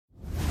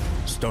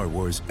Star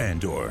Wars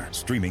Andor,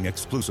 streaming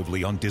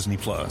exclusively on Disney+.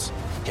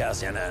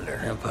 Cassian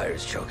Andor,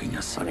 Empire's choking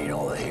us. I need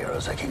all the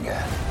heroes I can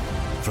get.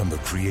 From the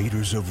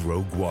creators of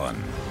Rogue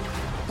One.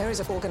 There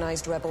is an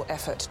organized rebel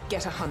effort.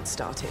 Get a hunt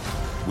started.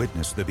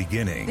 Witness the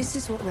beginning. This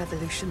is what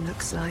revolution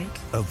looks like.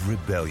 Of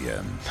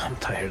rebellion. I'm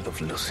tired of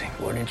losing.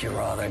 Wouldn't you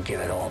rather give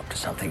it all up to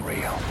something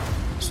real?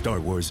 Star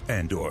Wars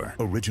Andor,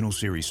 original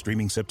series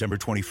streaming September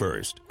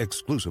 21st,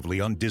 exclusively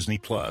on Disney+.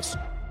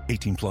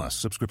 18+,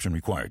 subscription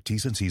required.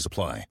 T's and C's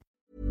apply.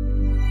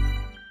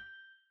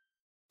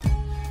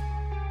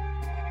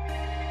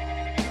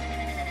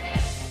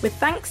 With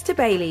thanks to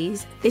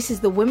Bailey's, this is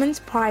the Women's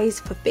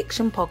Prize for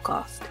Fiction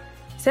podcast,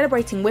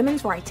 celebrating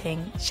women's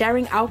writing,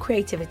 sharing our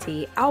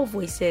creativity, our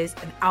voices,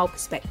 and our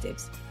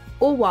perspectives,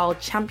 all while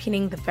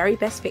championing the very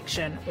best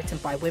fiction written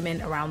by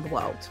women around the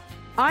world.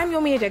 I'm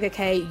Yomi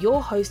Adegake,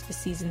 your host for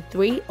season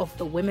 3 of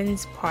the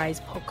Women's Prize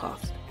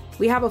podcast.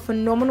 We have a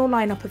phenomenal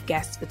lineup of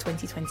guests for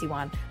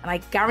 2021, and I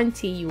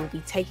guarantee you will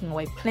be taking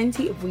away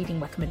plenty of reading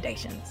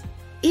recommendations.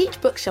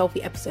 Each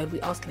Bookshelfie episode, we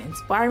ask an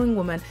inspiring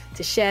woman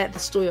to share the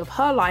story of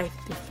her life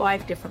through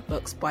 5 different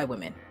books by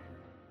women.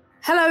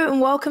 Hello and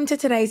welcome to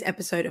today's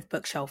episode of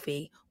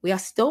Bookshelfie. We are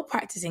still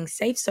practicing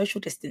safe social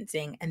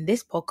distancing and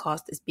this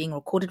podcast is being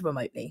recorded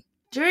remotely.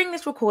 During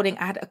this recording,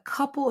 I had a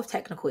couple of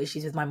technical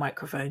issues with my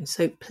microphone,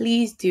 so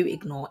please do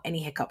ignore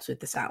any hiccups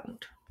with the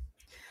sound.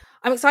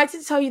 I'm excited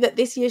to tell you that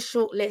this year's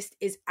shortlist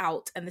is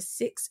out and the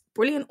 6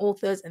 brilliant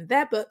authors and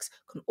their books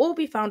can all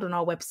be found on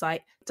our website,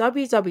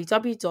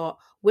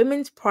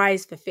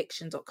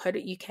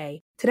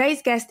 www.womensprizeforfiction.co.uk.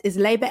 Today's guest is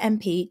Labour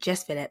MP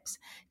Jess Phillips.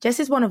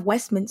 Jess is one of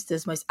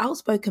Westminster's most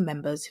outspoken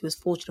members who has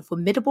forged a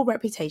formidable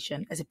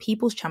reputation as a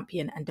people's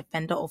champion and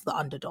defender of the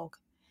underdog.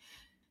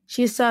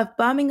 She has served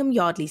Birmingham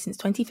Yardley since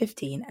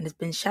 2015 and has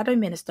been Shadow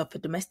Minister for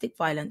Domestic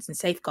Violence and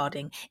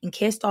Safeguarding in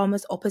Keir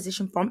Starmer's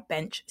opposition front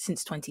bench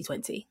since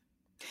 2020.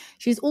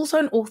 She is also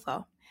an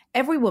author.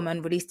 Every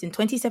Woman, released in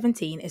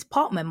 2017, is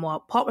part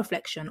memoir, part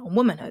reflection on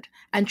womanhood.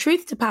 And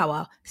Truth to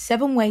Power,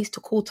 7 Ways to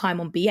Call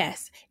Time on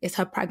BS, is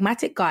her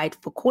pragmatic guide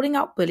for calling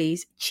out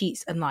bullies,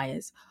 cheats and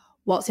liars,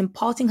 whilst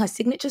imparting her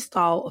signature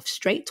style of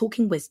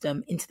straight-talking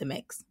wisdom into the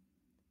mix.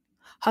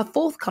 Her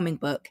forthcoming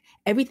book,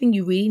 Everything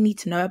You Really Need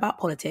to Know About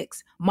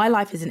Politics, My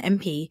Life as an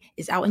MP,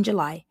 is out in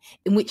July,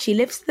 in which she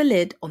lifts the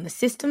lid on the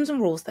systems and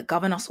rules that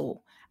govern us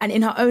all, and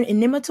in her own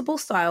inimitable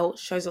style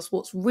shows us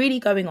what's really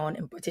going on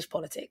in British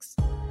politics.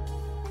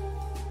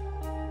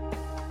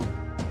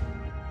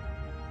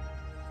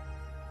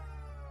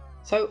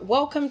 So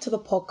welcome to the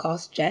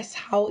podcast, Jess.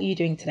 How are you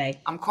doing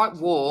today? I'm quite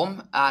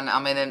warm and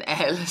I'm in an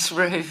airless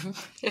room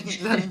in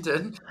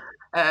London.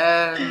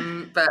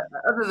 But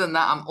other than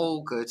that, I'm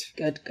all good.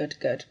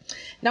 Good.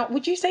 Now,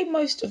 would you say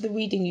most of the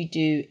reading you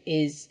do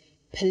is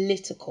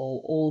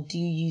political, or do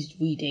you use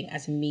reading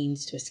as a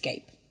means to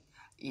escape?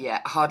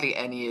 Yeah, hardly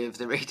any of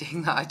the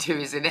reading that I do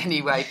is in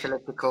any way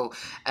political.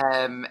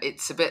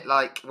 It's a bit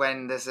like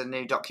when there's a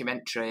new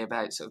documentary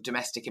about sort of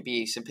domestic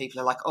abuse and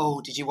people are like, oh,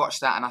 did you watch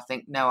that? And I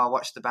think, no, I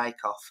watched the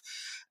Bake Off.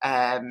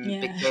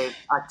 Because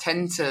I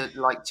tend to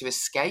like to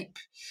escape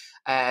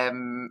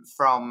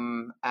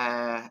from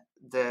the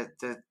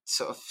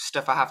sort of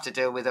stuff I have to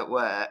deal with at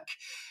work.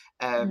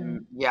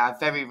 Yeah, I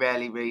very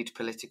rarely read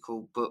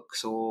political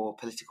books or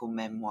political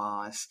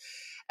memoirs.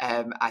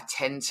 I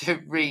tend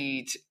to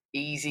read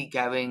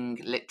easygoing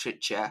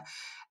literature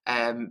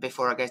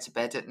before I go to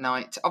bed at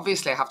night.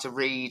 Obviously, I have to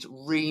read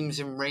reams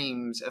and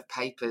reams of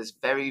papers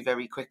very,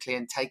 very quickly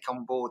and take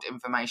on board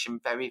information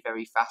very,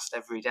 very fast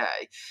every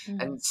day.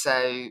 And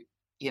so,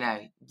 you know,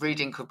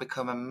 reading could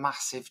become a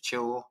massive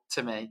chore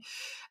to me.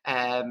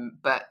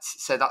 But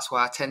so that's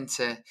why I tend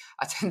to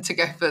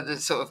go for the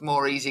sort of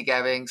more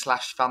easygoing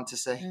 /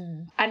 fantasy.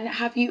 And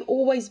have you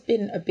always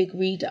been a big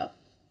reader?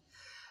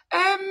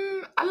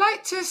 I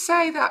like to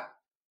say that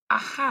I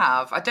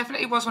have. I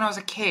definitely was when I was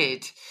a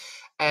kid.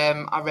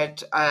 I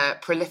read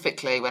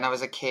prolifically when I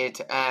was a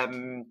kid.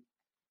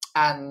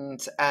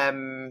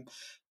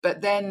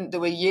 But then there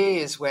were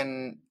years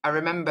when I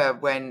remember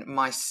when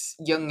my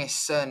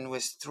youngest son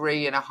was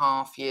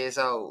 3.5 years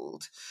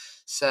old.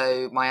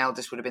 So my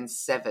eldest would have been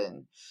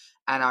 7.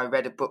 And I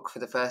read a book for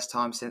the first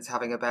time since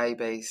having a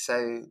baby.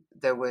 So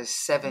there was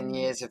 7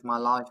 years of my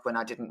life when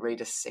I didn't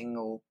read a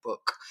single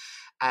book.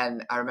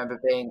 And I remember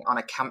being on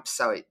a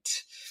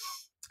campsite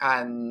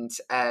and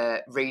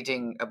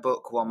reading a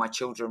book while my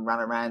children ran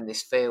around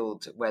this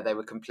field where they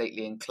were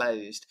completely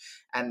enclosed.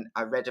 And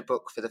I read a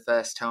book for the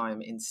first time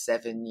in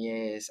 7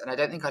 years. And I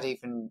don't think I'd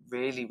even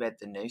really read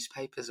the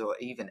newspapers or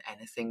even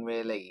anything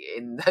really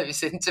in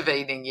those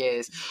intervening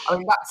years. I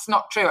mean, that's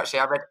not true,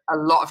 actually. I read a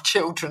lot of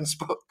children's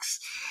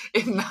books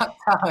in that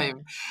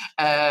time.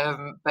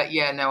 But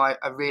yeah, no, I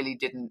really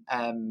didn't.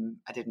 I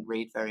didn't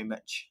read very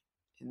much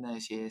in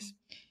those years.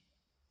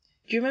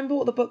 Do you remember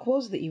what the book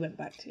was that you went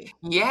back to?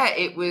 Yeah,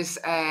 it was,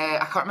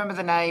 I can't remember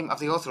the name of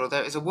the author, although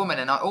it was a woman,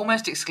 and I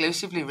almost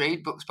exclusively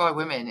read books by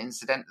women,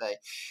 incidentally.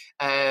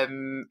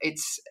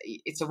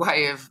 It's a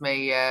way of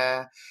me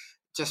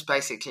just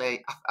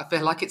basically, I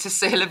feel like it's a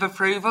seal of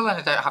approval, and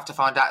I don't have to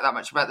find out that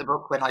much about the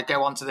book when I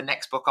go on to the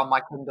next book on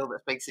my Kindle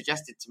that's being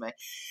suggested to me.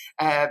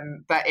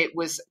 But it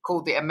was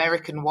called The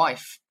American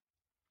Wife.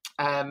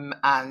 It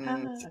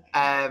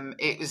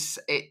was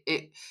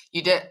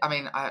you did. I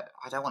mean, I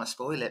don't want to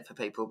spoil it for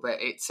people, but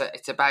it's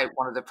about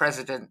one of the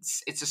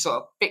presidents. It's a sort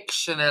of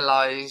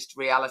fictionalized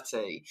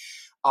reality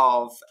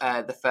of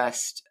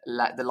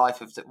the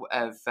life of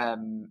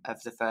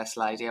the first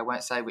lady. I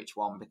won't say which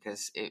one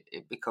because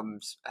it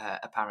becomes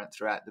apparent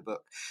throughout the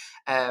book.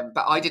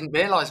 But I didn't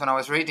realise when I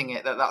was reading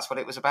it that that's what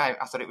it was about.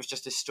 I thought it was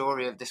just a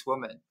story of this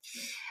woman,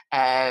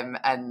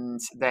 and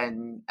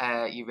then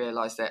you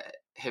realise that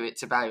who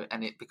it's about,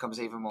 and it becomes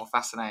even more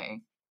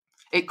fascinating.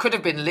 It could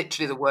have been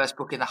literally the worst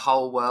book in the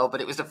whole world,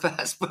 but it was the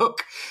first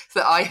book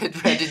that I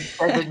had read in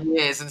 7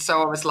 years, and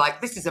so I was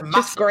like, "This is a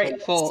masterpiece." Just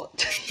grateful,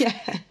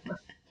 yeah.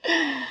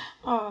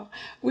 Oh,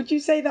 would you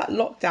say that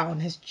lockdown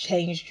has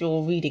changed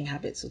your reading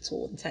habits at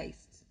all and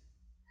tastes?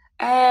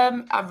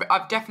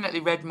 I've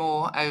definitely read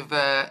more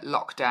over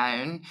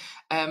lockdown.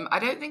 I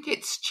don't think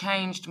it's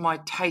changed my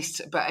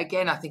taste, but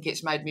again, I think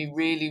it's made me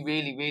really,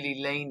 really, really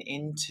lean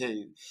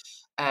into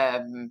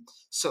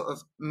sort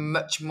of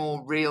much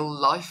more real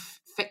life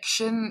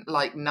fiction,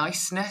 like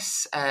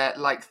niceness,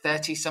 like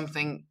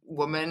 30-something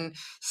woman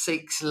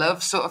seeks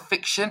love sort of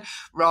fiction,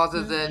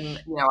 rather than,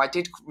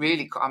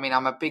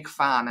 I'm a big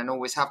fan and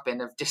always have been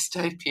of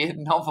dystopian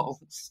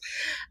novels.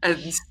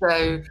 And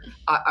so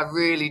I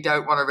really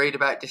don't want to read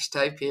about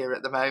dystopia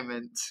at the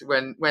moment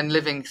when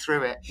living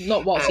through it.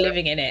 Not whilst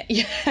living in it.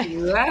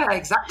 Yeah,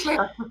 exactly.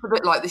 I feel a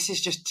bit like this is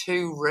just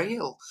too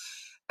real.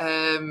 But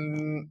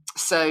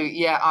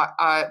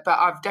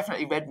I've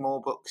definitely read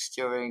more books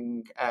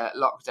during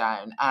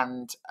lockdown,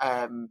 and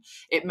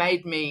it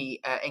made me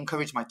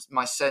encourage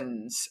my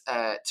sons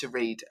to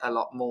read a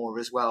lot more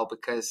as well,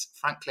 because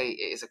frankly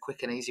it is a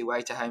quick and easy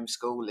way to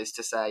homeschool, is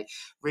to say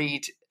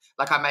read,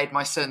 like I made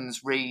my sons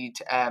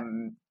read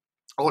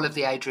all of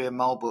the Adrian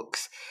Mole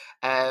books,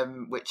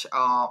 which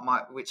are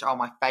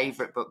my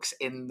favourite books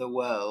in the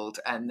world,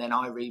 and then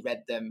I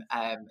reread them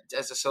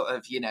as a sort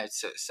of,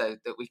 so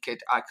that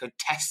I could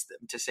test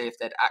them to see if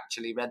they'd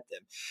actually read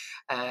them,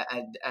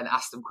 and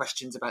ask them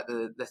questions about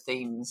the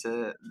themes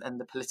and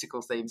the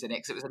political themes in it,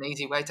 because it was an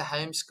easy way to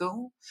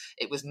homeschool.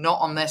 It was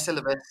not on their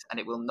syllabus, and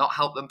it will not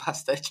help them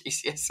pass their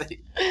GCSE.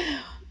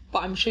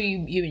 But I'm sure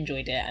you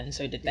enjoyed it, and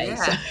so did they. Yeah.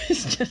 So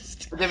it's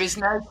just... There is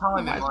no time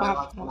in my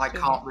life when I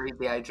can't read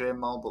the Adrian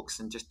Mole books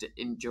and just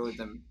enjoy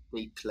them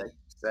deeply.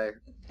 So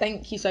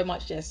thank you so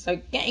much, Jess. So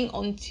getting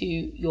on to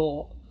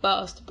your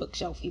first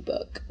Bookshelfie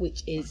book,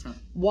 which is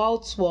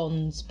Wild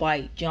Swans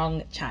by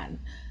Jung Chan.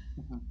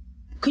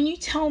 Can you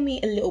tell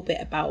me a little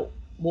bit about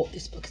what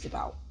this book is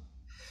about?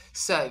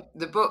 So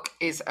the book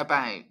is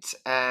about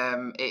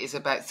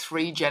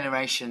three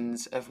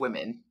generations of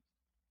women,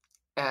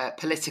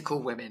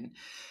 political women,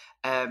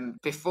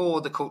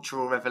 before the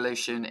Cultural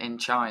Revolution in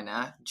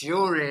China,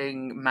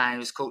 during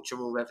Mao's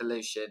Cultural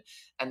Revolution,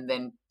 and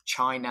then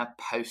China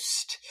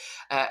post.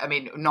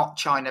 Not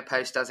China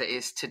post as it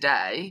is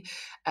today,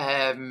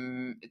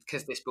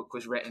 because this book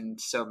was written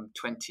some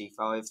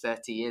 25,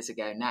 30 years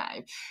ago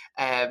now.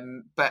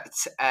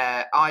 But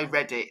I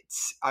read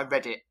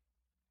it.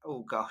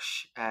 Oh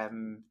gosh,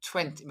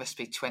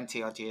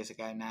 20 odd years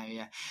ago now,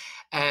 yeah.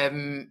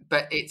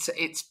 But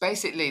it's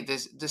basically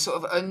the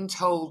sort of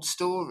untold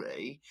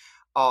story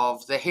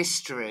of the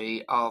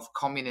history of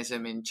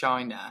communism in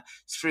China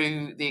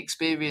through the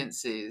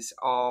experiences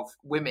of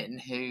women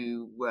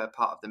who were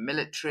part of the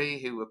military,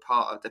 who were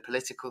part of the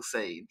political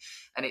scene.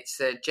 And it's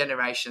a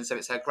generation, so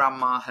it's her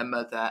grandma, her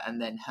mother, and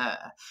then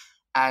her.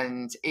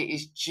 And it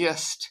is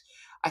just,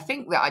 I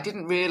think that I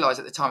didn't realise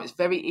at the time, it's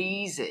very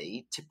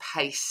easy to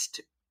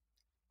paste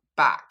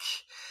back.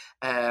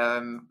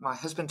 My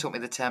husband taught me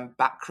the term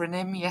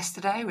backronym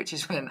yesterday, which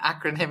is when an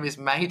acronym is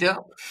made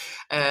up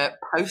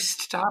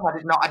post time.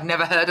 I'd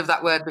never heard of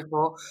that word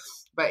before,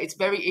 but it's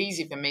very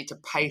easy for me to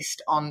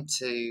paste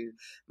onto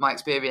my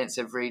experience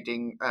of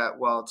reading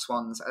Wild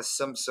Swans as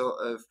some sort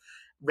of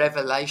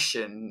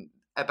revelation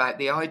about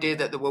the idea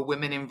that there were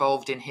women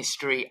involved in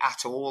history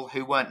at all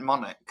who weren't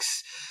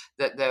monarchs,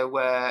 that there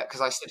were,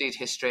 because I studied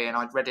history and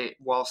I'd read it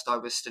whilst I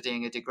was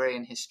studying a degree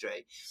in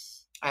history,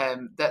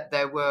 that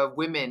there were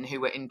women who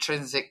were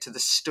intrinsic to the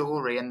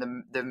story and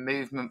the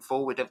movement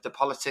forward of the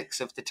politics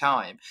of the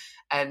time.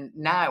 And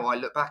now I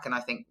look back and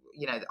I think,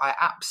 I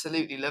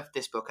absolutely loved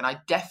this book, and I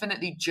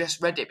definitely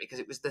just read it because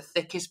it was the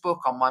thickest book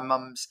on my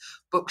mum's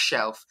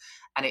bookshelf,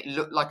 and it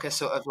looked like a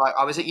sort of like,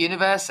 I was at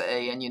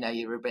university, and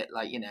you're a bit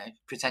like,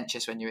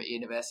 pretentious when you're at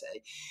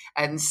university,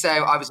 and so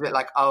I was a bit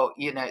like,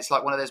 it's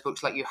like one of those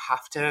books like you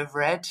have to have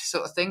read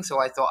sort of thing. So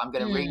I thought, I'm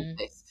going to read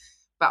this.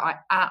 But I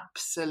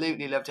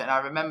absolutely loved it. And I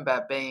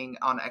remember being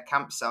on a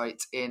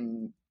campsite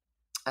in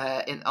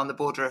on the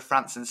border of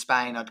France and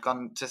Spain. I'd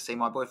gone to see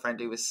my boyfriend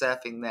who was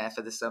surfing there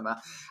for the summer.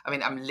 I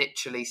mean, I'm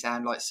literally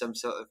sound like some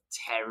sort of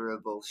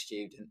terrible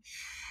student.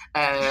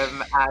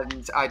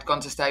 And I'd gone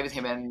to stay with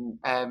him,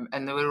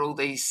 and there were all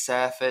these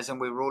surfers, and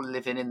we were all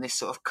living in this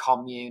sort of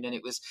commune, and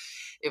it was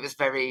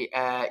very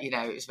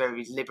it was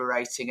very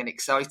liberating and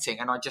exciting.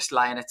 And I just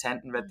lay in a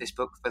tent and read this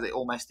book for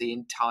almost the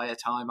entire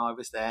time I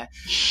was there,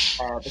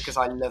 because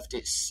I loved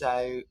it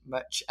so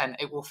much, and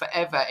it will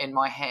forever in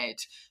my head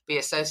be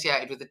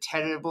associated with a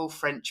terrible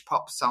French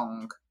pop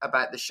song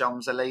about the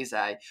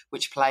Champs-Elysees,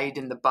 which played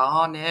in the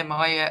bar near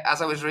my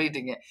as I was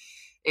reading it.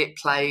 It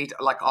played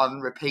like on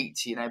repeat,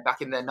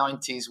 back in the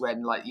 90s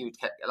when like you would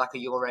get like a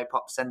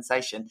Europop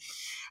sensation,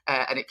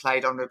 and it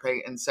played on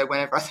repeat. And so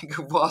whenever I think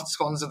of Wild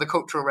Swans of the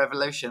Cultural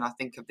Revolution, I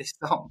think of this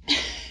song.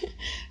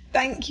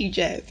 Thank you,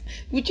 Jess.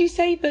 Would you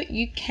say that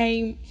you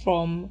came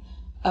from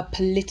a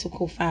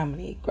political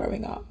family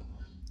growing up?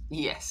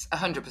 Yes,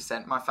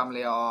 100%. My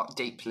family are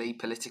deeply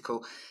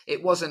political.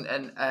 It wasn't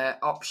an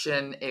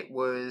option. It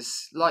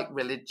was like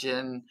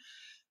religion.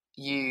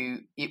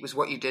 It was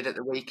what you did at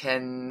the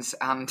weekends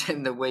and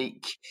in the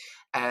week.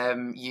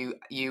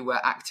 You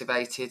were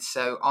activated.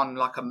 So on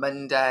like a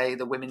Monday,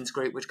 the women's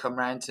group would come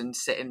round and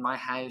sit in my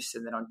house,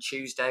 and then on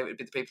Tuesday it would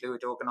be the people who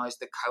would organise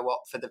the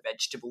co-op for the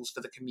vegetables for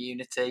the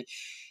community.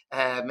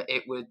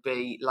 It would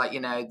be like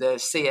the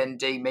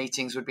CND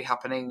meetings would be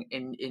happening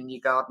in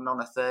your garden on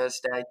a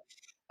Thursday.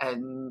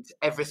 And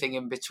everything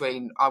in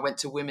between. I went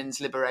to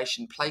Women's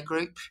Liberation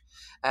Playgroup,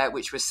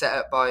 which was set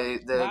up by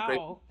the group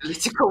of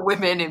political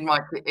women in my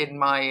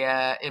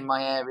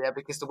area,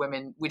 because the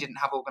women, we didn't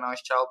have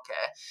organised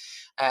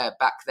childcare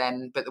back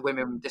then, but the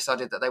women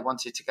decided that they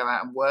wanted to go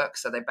out and work,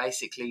 so they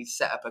basically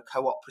set up a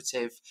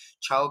cooperative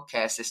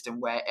childcare system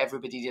where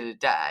everybody did a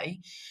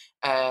day.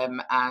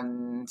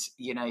 And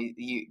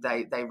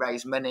they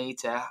raise money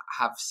to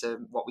have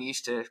some what we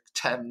used to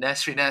term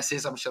nursery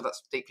nurses. I'm sure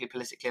that's deeply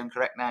politically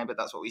incorrect now, but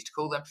that's what we used to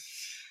call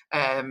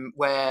them.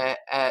 Where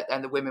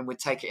and the women would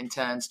take it in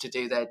turns to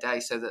do their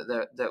day, so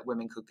that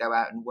women could go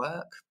out and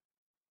work.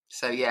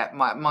 So yeah,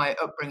 my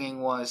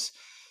upbringing was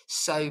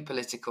so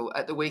political.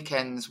 At the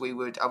weekends,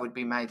 I would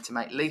be made to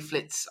make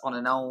leaflets on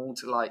an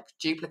old like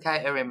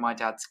duplicator in my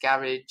dad's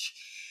garage.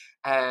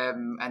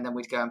 And then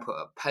we'd go and put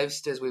up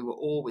posters. We were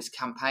always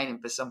campaigning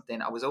for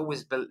something. I was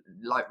always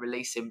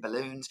releasing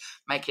balloons,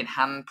 making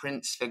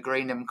handprints for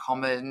Greenham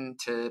Common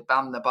to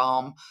ban the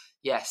bomb.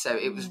 Yeah, so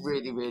it was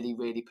really, really,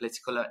 really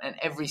political. And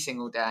every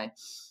single day,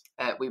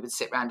 we would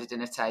sit round a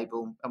dinner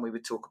table and we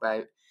would talk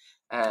about,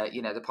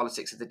 the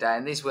politics of the day.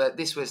 And this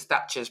was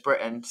Thatcher's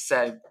Britain,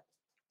 so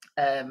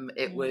there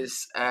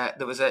was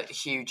a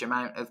huge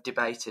amount of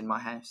debate in my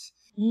house.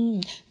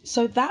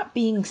 So that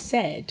being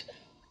said,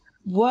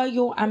 were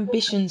your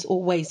ambitions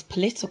always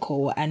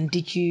political, and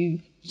did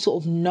you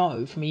sort of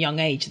know from a young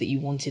age that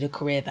you wanted a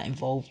career that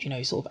involved,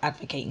 sort of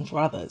advocating for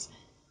others?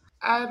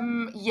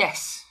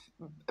 Yes,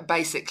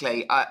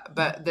 basically.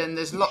 But then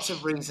there's lots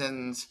of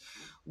reasons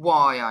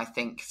why I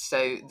think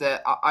so.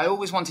 That I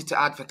always wanted to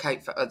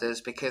advocate for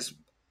others because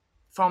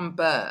from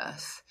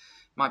birth,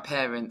 my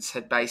parents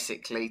had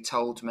basically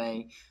told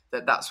me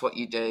that that's what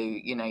you do.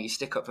 You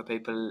stick up for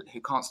people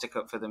who can't stick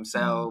up for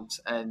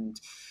themselves,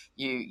 and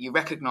you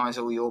recognise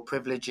all your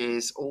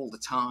privileges all the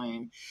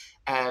time.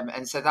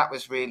 And so that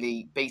was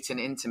really beaten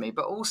into me.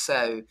 But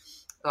also,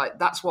 like,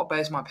 that's what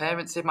both my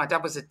parents did. My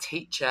dad was a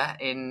teacher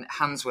in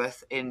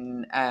Handsworth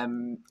in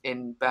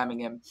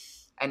Birmingham,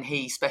 and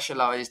he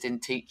specialised in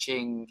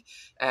teaching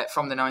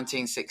from the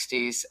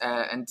 1960s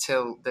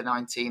until the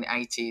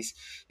 1980s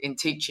in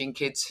teaching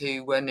kids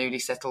who were newly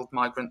settled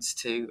migrants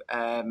to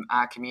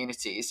our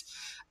communities.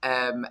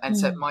 And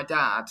so my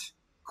dad,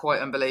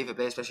 quite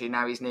unbelievably, especially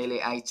now he's nearly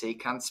 80,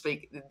 can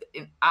speak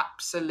in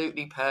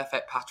absolutely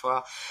perfect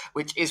patois,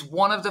 which is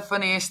one of the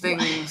funniest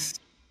things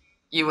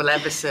you will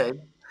ever see.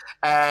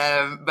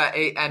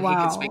 He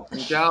can speak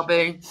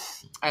Punjabi,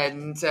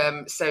 and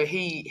so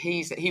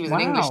he was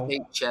an English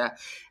teacher,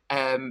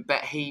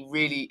 but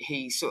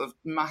he sort of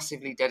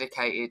massively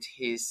dedicated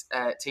his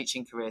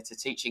teaching career to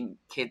teaching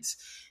kids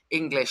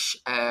English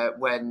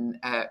when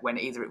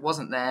either it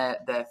wasn't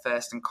their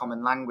first and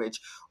common language,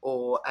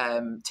 or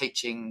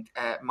teaching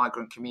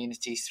migrant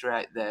communities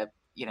throughout the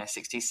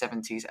 60s,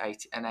 70s,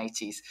 80s and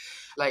 80s.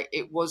 Like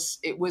it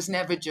was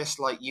never just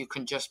like you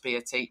can just be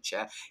a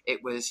teacher.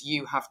 It was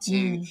you have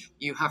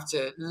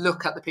to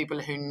look at the people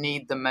who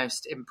need the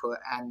most input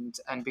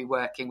and be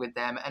working with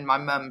them. And my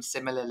mum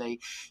similarly,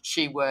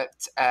 she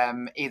worked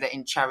either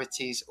in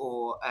charities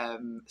or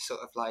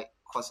sort of like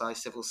quasi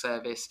civil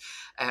service,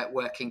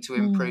 working to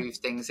improve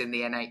things in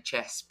the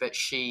NHS, but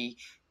she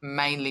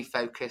mainly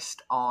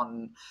focused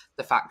on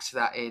the fact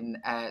that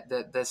in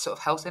the sort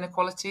of health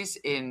inequalities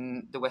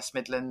in the West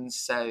Midlands.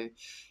 So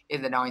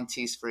in the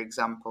 90s, for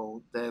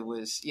example, there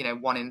was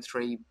 1 in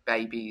 3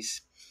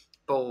 babies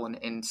born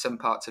in some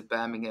parts of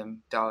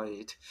Birmingham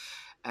died.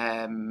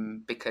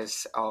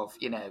 because of,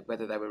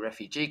 whether they were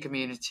refugee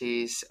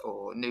communities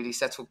or newly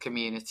settled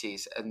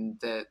communities, and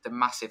the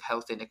massive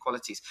health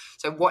inequalities.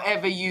 So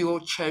whatever your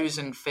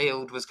chosen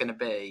field was going to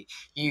be,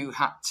 you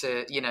had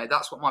to,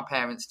 that's what my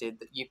parents did,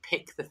 that you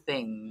pick the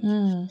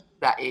thing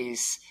that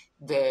is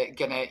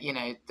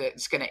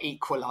that's gonna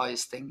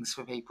equalize things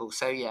for people.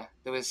 So yeah,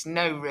 there was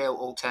no real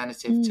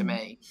alternative to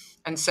me.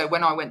 And so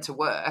when I went to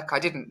work,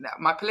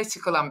 my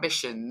political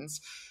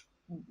ambitions,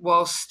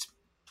 whilst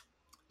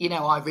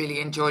I really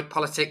enjoyed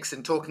politics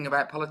and talking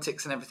about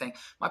politics and everything,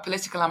 my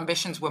political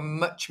ambitions were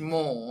much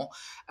more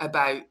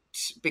about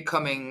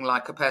becoming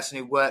like a person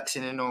who works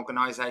in an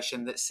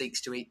organisation that seeks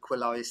to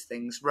equalise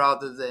things,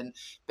 rather than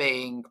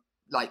being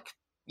like,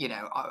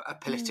 a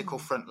political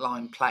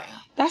frontline player.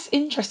 That's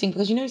interesting,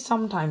 because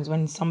sometimes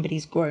when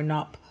somebody's grown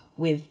up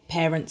with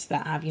parents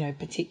that have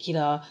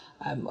particular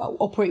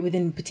operate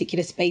within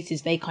particular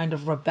spaces, they kind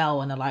of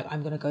rebel and are like,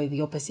 I'm going to go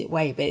the opposite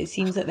way. But it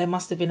seems that there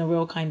must have been a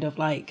real kind of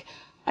like,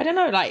 I don't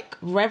know, like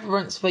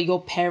reverence for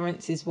your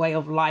parents' way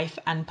of life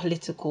and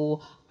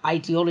political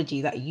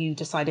ideology that you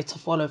decided to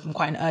follow from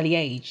quite an early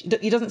age.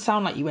 It doesn't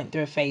sound like you went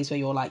through a phase where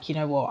you're like,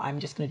 I'm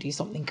just going to do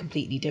something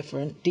completely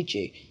different. Did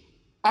you?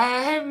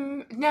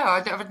 No,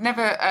 I would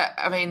never.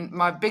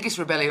 My biggest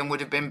rebellion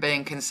would have been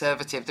being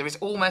conservative. There is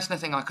almost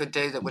nothing I could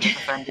do that would have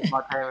offended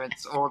my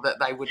parents, or that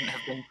they wouldn't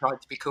have been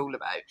tried to be cool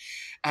about.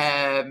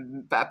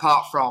 But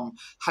apart from,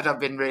 had I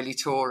been really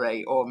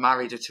Tory or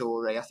married a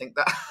Tory, I think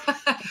that.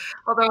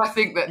 Although I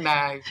think that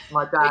now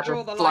my dad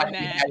draw is the line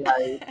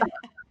slightly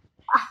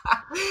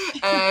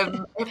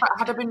there.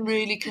 Had I been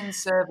really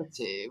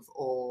conservative,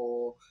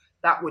 or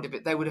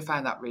they would have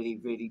found that really,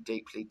 really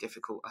deeply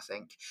difficult, I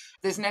think.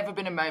 There's never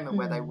been a moment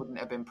where they wouldn't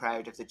have been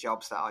proud of the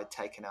jobs that I'd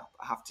taken up,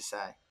 I have to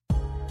say.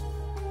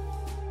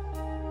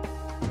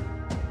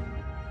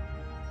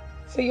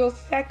 So your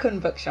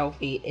second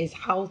Bookshelfie is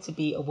How to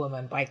Be a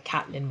Woman by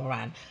Caitlin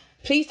Moran.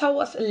 Please tell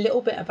us a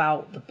little bit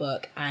about the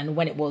book and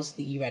when it was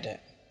that you read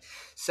it.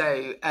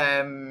 So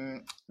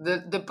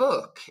the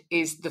book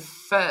is the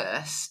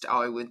first,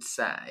 I would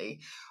say,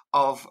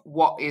 of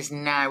what is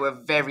now a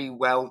very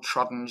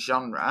well-trodden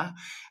genre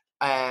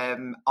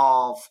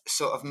of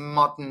sort of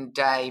modern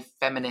day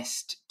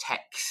feminist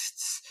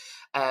texts.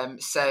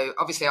 So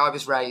obviously I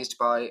was raised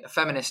by a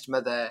feminist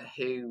mother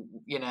who,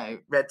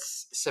 read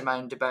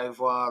Simone de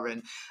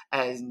Beauvoir,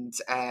 and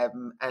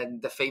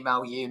The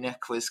Female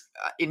Eunuch was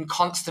in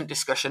constant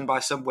discussion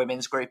by some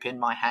women's group in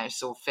my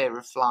house, or Fear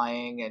of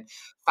Flying and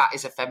Fat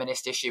is a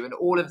Feminist Issue, and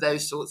all of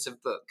those sorts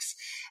of books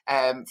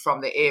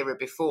from the era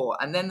before.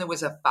 And then there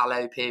was a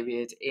fallow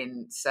period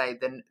in, say,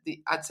 the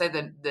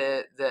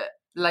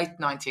late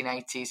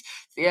 1980s,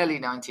 the early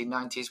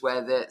 1990s,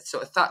 where the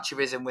sort of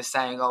Thatcherism was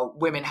saying, oh,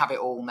 women have it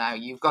all now,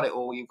 you've got it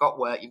all, you've got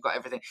work, you've got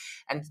everything.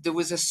 And there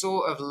was a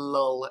sort of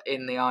lull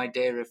in the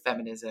idea of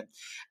feminism.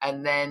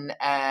 And then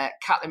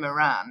Caitlin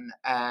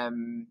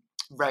Moran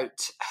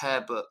wrote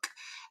her book,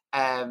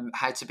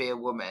 How to Be a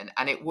Woman,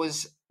 and it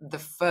was the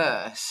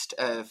first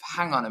of,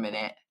 hang on a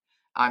minute,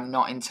 I'm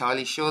not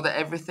entirely sure that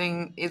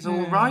everything is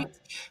all right,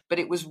 but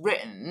it was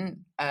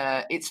written,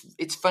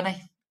 it's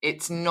funny.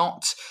 It's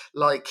not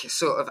like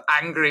sort of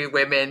angry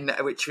women,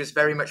 which was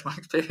very much my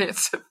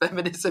experience of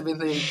feminism in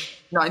the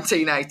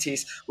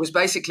 1980s, was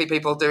basically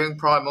people doing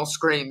primal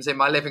screams in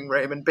my living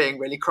room and being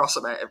really cross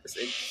about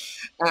everything.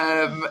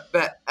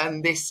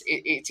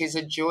 It is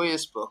a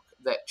joyous book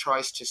that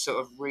tries to sort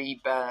of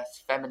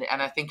rebirth feminine,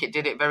 and I think it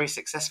did it very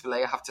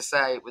successfully. I have to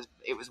say,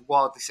 it was a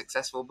wildly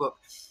successful book,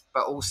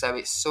 but also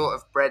it's sort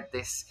of bred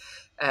this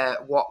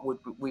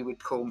we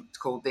would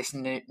call this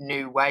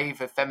new wave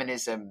of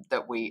feminism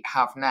that we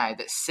have now,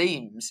 that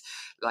seems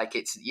like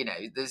it's,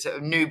 there's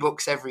new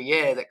books every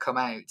year that come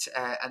out,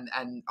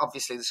 and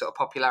obviously the sort of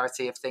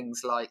popularity of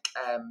things like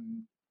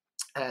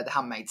The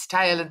Handmaid's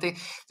Tale and things.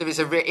 There is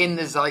in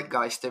the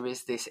zeitgeist there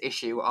is this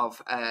issue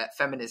of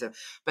feminism,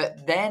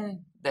 but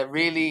then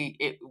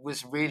it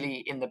was really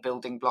in the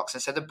building blocks.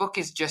 And so the book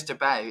is just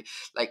about,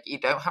 like, you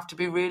don't have to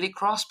be really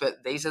cross,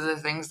 but these are the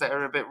things that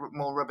are a bit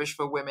more rubbish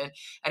for women.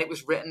 And it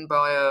was written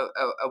by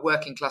a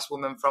working class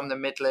woman from the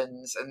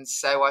Midlands, and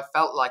so I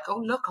felt like, oh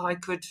look, I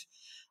could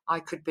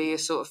be a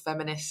sort of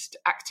feminist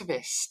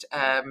activist.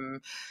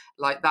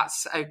 Like,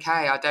 that's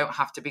okay. I don't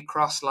have to be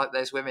cross like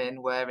those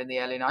women were in the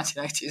early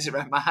 1980s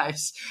around my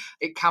house.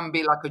 It can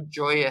be like a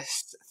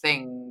joyous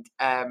thing,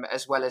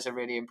 as well as a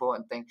really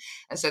important thing.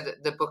 And so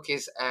the book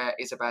is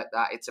about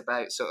that. It's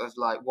about sort of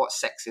like what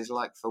sex is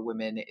like for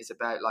women. It is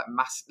about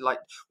like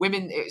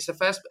women. It's the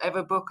first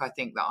ever book, I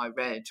think, that I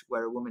read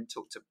where a woman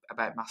talked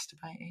about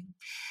masturbating.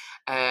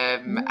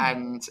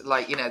 And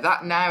like,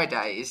 that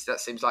nowadays that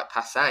seems like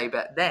passé,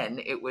 but then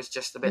it was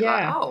just a bit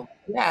like, oh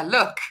yeah,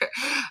 look,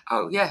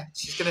 oh yeah,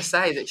 she's going to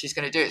say that she's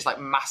going to do it. It's like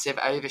massive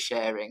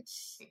oversharing.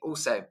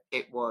 Also,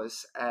 it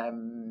was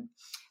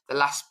the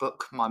last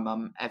book my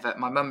mum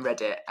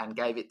read it and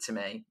gave it to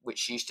me, which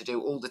she used to do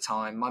all the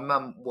time. My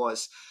mum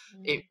was,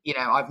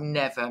 I've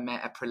never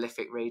met a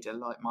prolific reader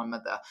like my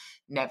mother.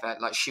 Never.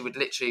 Like, she would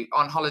literally,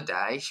 on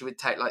holiday, she would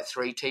take like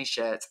 3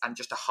 T-shirts and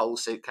just a whole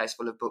suitcase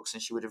full of books,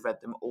 and she would have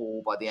read them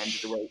all by the end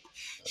of the week.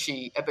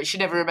 But she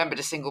never remembered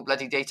a single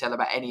bloody detail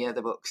about any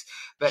other books,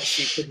 but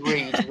she could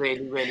read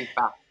really, really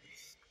fast.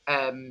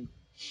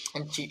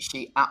 And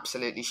she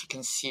absolutely, she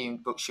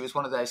consumed books. She was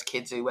one of those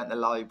kids who went to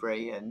the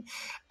library and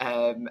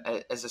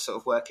as a sort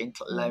of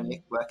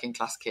lonely working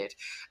class kid.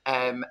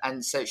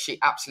 And so she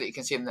absolutely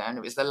consumed that. And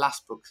it was the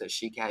last book that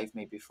she gave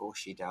me before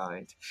she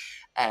died.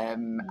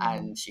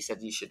 And she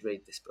said, you should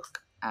read this book.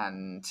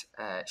 And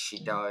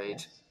she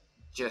died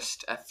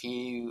just a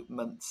few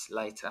months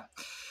later.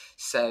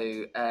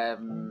 So,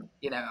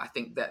 I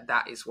think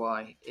that is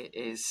why it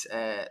is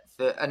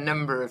for a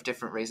number of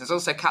different reasons.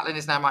 Also, Caitlin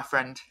is now my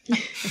friend.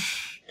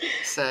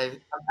 So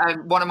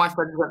one of my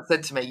friends once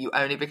said to me, you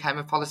only became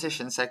a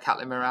politician so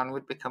Caitlin Moran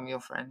would become your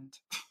friend.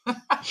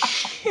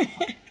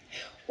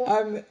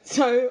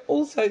 So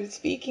also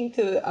speaking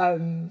to,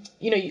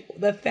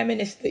 the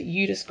feminists that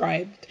you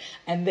described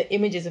and the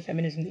images of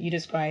feminism that you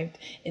described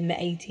in the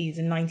 80s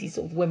and 90s,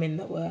 sort of women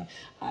that were,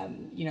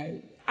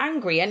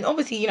 angry, and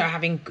obviously,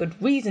 having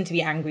good reason to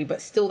be angry,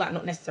 but still that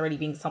not necessarily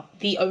being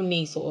the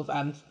only sort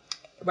of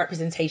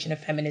representation of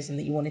feminism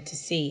that you wanted to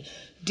see.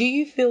 Do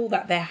you feel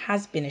that there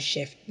has been a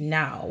shift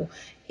now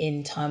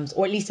in terms,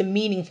 or at least a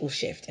meaningful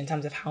shift in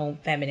terms of how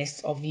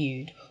feminists are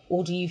viewed?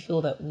 Or do you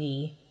feel that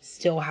we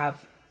still have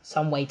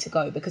some way to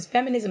go? Because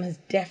feminism has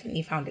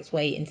definitely found its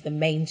way into the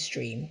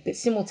mainstream, but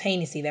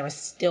simultaneously there are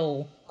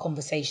still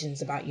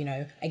conversations about,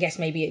 I guess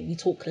maybe we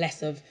talk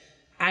less of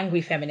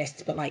angry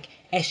feminists, but like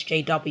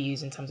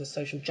SJWs in terms of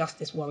social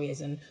justice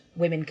warriors, and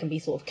women can be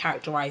sort of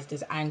characterized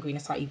as angry in a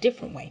slightly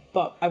different way.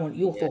 But I want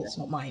your thoughts,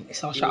 not mine,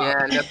 so I'll shut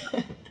up. Look,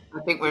 I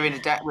think we're in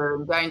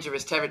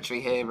dangerous territory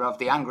here of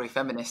the angry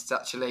feminists.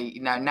 Actually,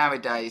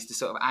 nowadays the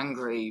sort of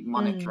angry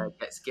moniker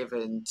gets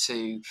given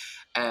to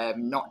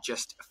not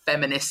just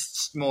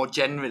feminists more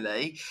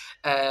generally,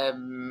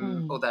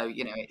 although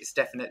it's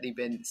definitely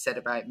been said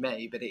about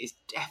me, but it is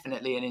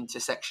definitely an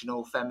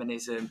intersectional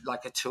feminism,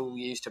 like a tool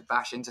used to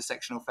bash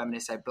intersectional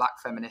feminists, say black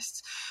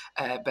feminists.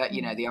 But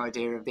the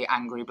idea of the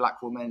angry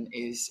black woman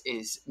is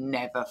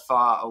never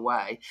far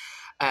away,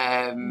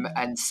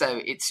 and so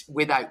it's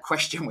without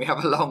question we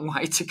have a long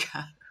way to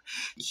go.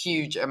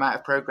 Huge amount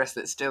of progress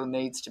that still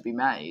needs to be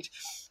made.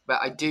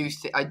 But I do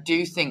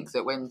think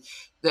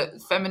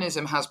that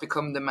feminism has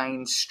become the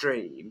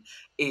mainstream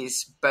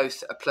is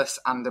both a plus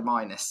and a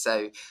minus.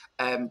 So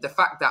the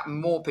fact that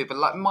more people,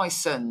 like my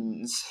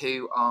sons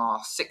who are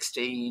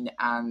 16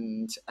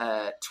 and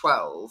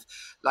 12,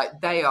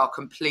 like they are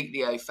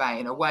completely au fait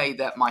in a way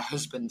that my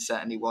husband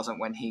certainly wasn't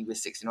when he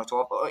was 16 or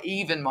 12, or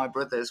even my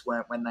brothers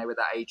weren't when they were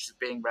that age,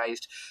 being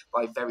raised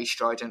by very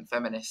strident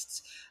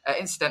feminists.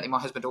 Incidentally, my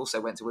husband also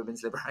went to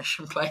Women's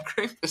Liberation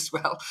Playgroup as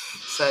well.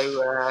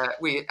 So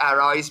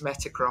our eyes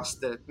met across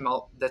the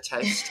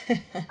toast.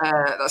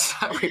 That's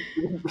how we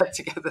didn't get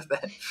together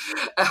then,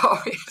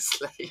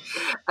 obviously.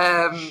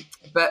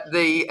 But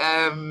the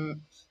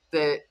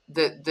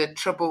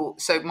trouble.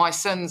 So my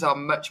sons are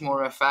much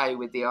more au fait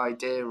with the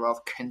idea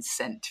of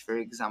consent, for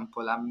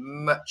example.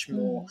 I'm much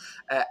more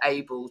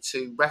able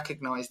to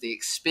recognise the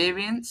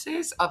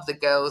experiences of the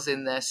girls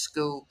in their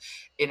school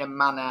in a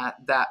manner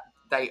that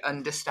they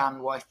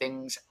understand why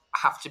things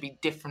have to be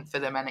different for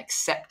them and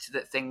accept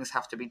that things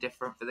have to be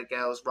different for the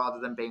girls, rather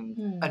than being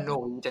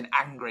annoyed and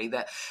angry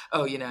that,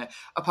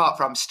 apart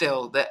from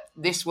still that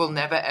this will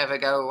never ever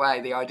go away,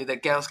 the idea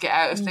that girls get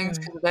out of things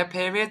because of their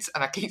periods.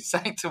 And I keep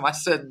saying to my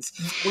sons,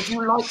 would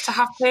you like to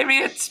have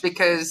periods?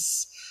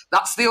 Because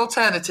that's the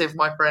alternative,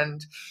 my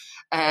friend.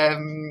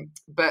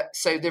 But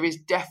so there is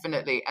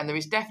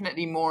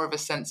definitely more of a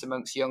sense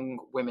amongst young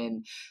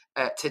women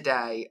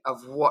today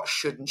of what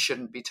should and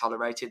shouldn't be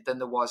tolerated than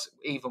there was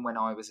even when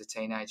I was a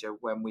teenager,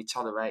 when we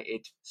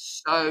tolerated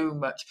so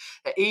much.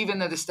 Even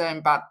though the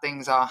same bad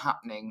things are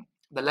happening,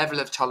 the level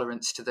of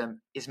tolerance to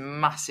them is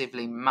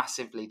massively,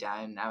 massively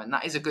down now, and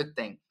that is a good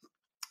thing.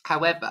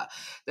 However,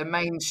 the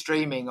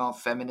mainstreaming of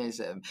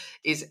feminism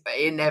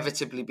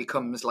inevitably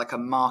becomes like a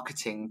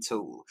marketing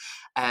tool,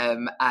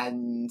 and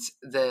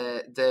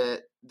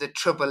the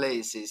trouble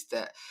is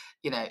that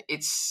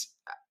it's.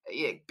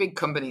 Big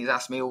companies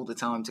ask me all the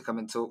time to come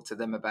and talk to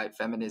them about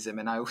feminism,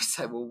 and I always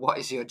say, well, what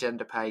is your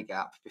gender pay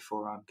gap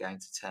before I'm going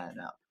to turn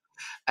up?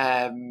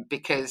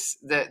 Because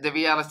the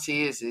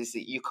reality is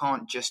that you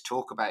can't just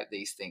talk about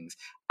these things.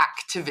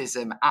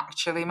 Activism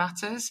actually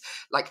matters,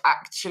 like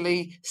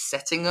actually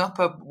setting up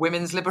a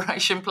women's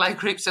liberation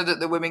playgroup so that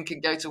the women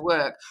can go to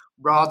work,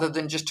 rather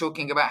than just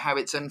talking about how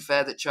it's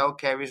unfair that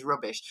childcare is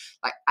rubbish.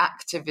 Like,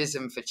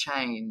 activism for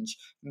change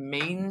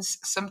means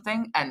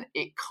something, and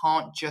it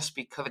can't just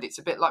be covered. It's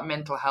a bit like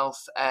mental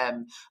health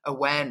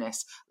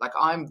awareness. Like,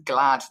 I'm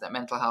glad that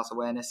mental health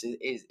awareness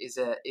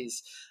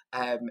is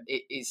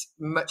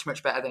much,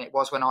 much better than it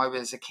was when I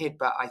was a kid,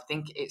 but I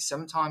think it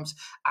sometimes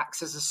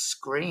acts as a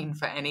screen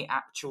for any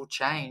actual actual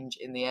change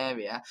in the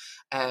area,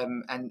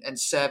 and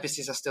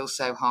services are still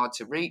so hard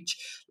to reach.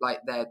 Like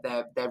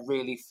they're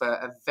really, for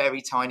a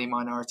very tiny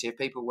minority of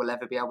people will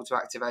ever be able to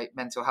activate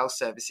mental health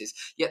services.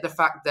 Yet the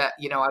fact that,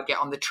 you know, I get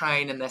on the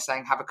train and they're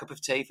saying have a cup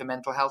of tea for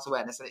mental health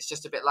awareness, and it's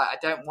just a bit like, I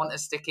don't want a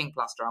sticking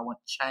plaster, I want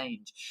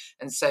change.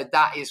 And so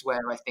that is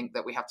where I think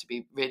that we have to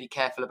be really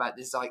careful about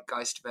the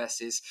zeitgeist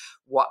versus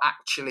what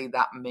actually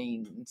that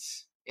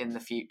means in the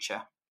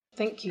future.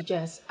 Thank you,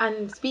 Jess.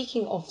 And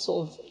speaking of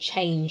sort of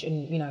change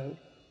and, you know,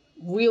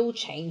 real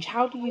change,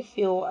 how do you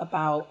feel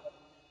about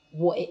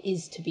what it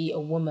is to be a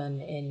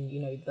woman in,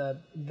 you know,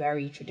 the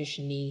very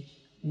traditionally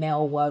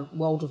male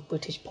world of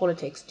British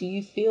politics? Do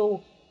you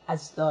feel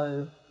as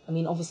though, I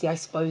mean, obviously, I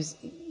suppose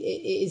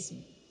it is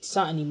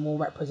certainly more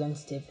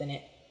representative than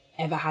it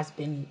ever has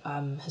been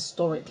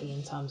historically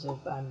in terms of,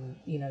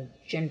 you know,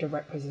 gender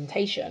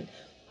representation.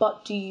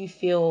 But do you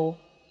feel,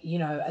 you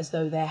know, as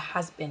though there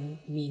has been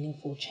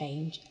meaningful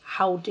change?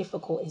 How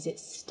difficult is it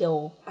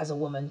still as a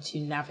woman to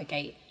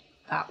navigate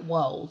that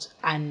world?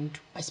 And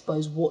I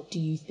suppose, what do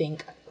you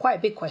think, quite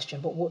a big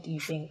question, but what do you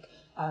think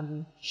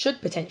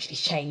should potentially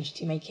change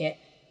to make it,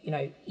 you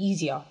know,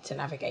 easier to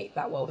navigate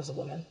that world as a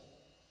woman?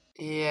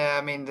 Yeah,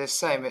 I mean, there's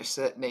so much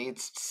that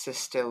needs to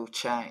still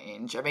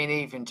change. I mean,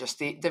 even just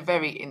the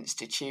very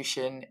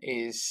institution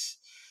is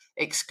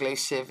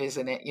exclusive,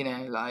 isn't it? You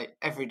know, like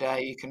every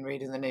day you can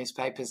read in the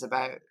newspapers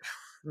about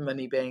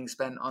money being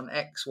spent on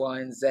X, Y,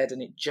 and Z,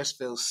 and it just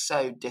feels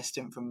so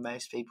distant from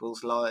most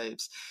people's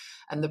lives.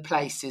 And the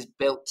place is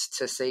built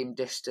to seem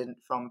distant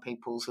from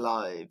people's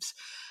lives.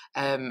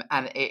 And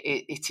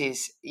it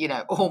is, you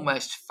know,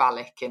 almost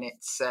phallic in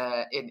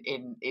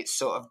its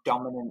sort of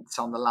dominance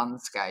on the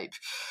landscape.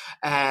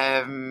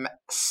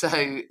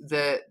 So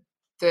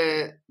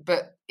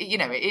but you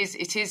know,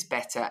 it is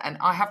better. And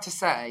I have to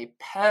say,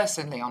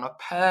 personally, on a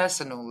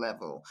personal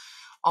level,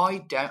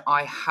 I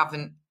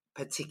haven't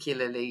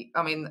particularly,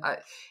 I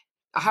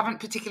haven't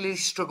particularly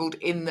struggled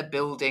in the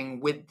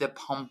building with the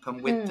pomp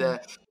and with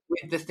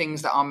the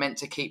things that are meant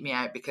to keep me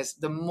out, because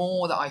the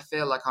more that I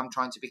feel like I'm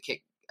trying to be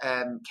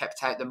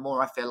kept out, the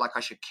more I feel like I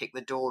should kick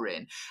the door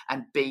in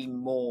and be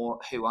more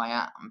who I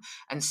am.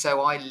 And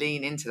so I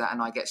lean into that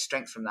and I get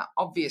strength from that.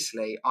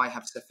 Obviously, I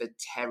have suffered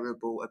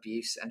terrible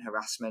abuse and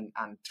harassment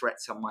and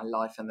threats on my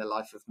life and the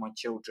life of my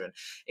children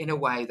in a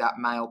way that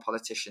male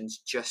politicians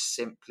just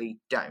simply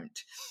don't.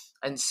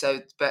 And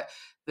so, but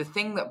the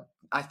thing that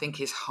I think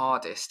is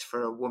hardest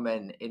for a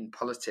woman in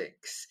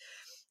politics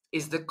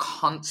is the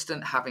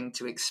constant having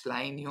to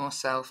explain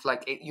yourself.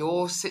 Like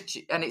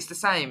and it's the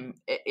same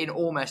in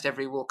almost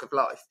every walk of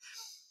life,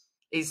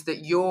 is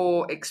that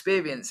your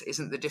experience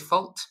isn't the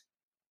default.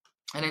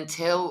 And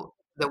until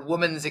the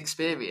woman's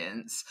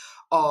experience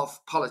of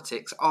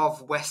politics,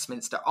 of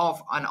Westminster,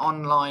 of an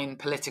online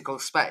political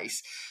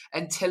space,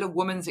 until a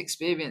woman's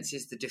experience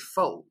is the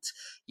default,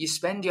 you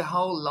spend your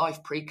whole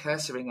life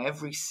precursoring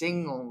every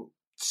single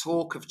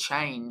talk of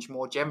change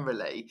more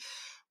generally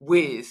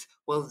with,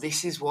 well,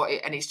 this is what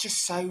it, and it's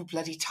just so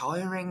bloody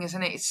tiring,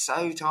 isn't it? It's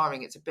so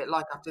tiring. It's a bit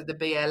like after the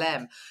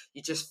BLM,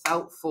 you just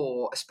felt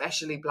for,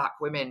 especially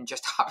black women,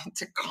 just having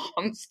to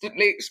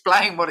constantly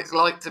explain what it's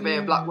like to be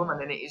a black woman.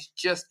 And it is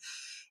just,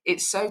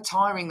 it's so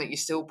tiring that you're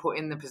still put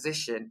in the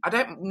position.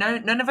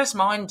 None of us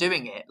mind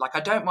doing it. Like,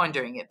 I don't mind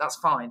doing it. That's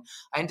fine.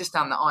 I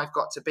understand that I've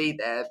got to be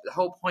there. The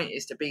whole point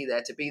is to be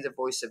there, to be the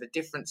voice of a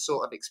different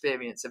sort of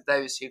experience of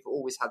those who've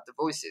always had the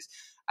voices.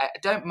 I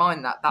don't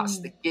mind that.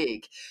 That's the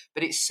gig.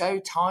 But it's so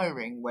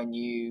tiring when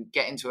you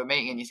get into a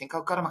meeting and you think,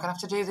 oh God, am I going to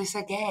have to do this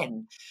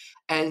again?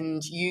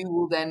 And you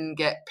will then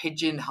get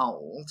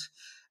pigeonholed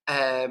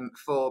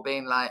for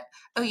being like,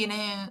 oh, you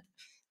know,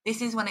 this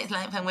is what it's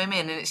like for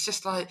women. And it's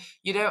just like,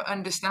 you don't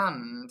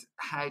understand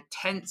how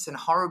tense and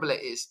horrible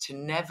it is to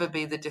never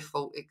be the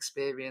default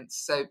experience.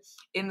 So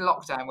in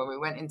lockdown, when we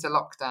went into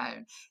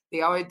lockdown,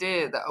 the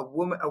idea that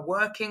a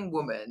working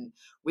woman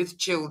with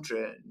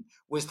children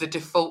was the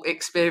default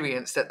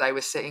experience that they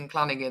were sitting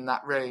planning in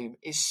that room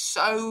is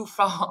so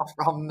far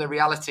from the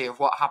reality of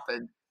what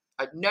happened.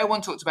 No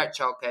one talked about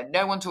childcare.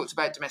 No one talked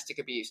about domestic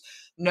abuse.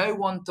 No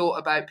one thought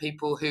about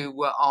people who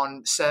were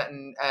on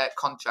certain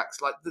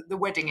contracts. Like the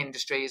wedding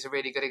industry is a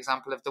really good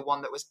example of the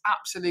one that was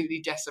absolutely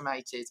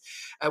decimated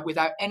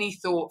without any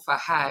thought for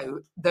how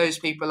those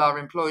people are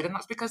employed. And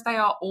that's because they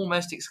are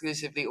almost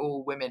exclusively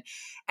all women.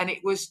 And it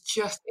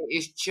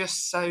is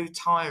just so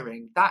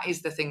tiring. That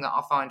is the thing that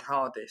I find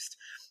hardest,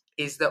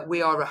 is that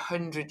we are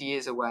 100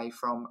 years away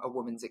from a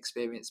woman's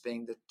experience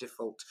being the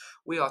default.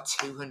 We are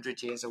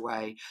 200 years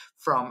away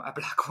from a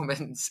black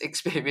woman's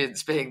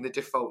experience being the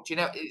default. You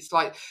know, it's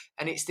like,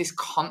 and it's this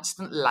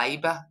constant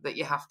labour that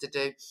you have to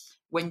do.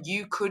 When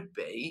you could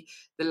be,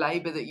 the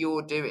labour that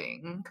you're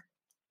doing,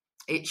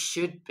 it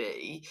should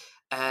be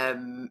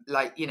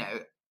like, you know,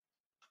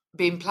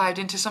 being ploughed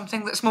into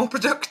something that's more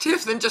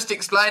productive than just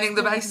explaining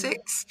the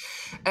basics.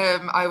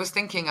 I was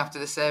thinking after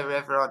the Sarah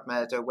Everard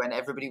murder, when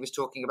everybody was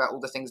talking about all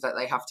the things that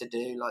they have to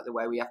do, like the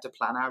way we have to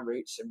plan our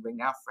routes and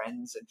ring our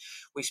friends, and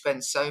we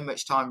spend so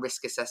much time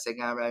risk assessing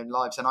our own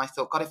lives. And I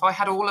thought, God, if I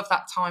had all of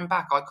that time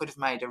back, I could have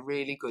made a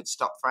really good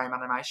stop frame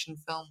animation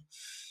film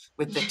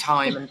with the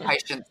time and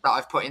patience that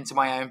I've put into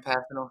my own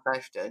personal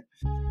safety.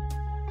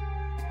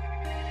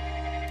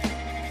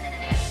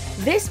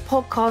 This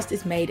podcast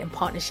is made in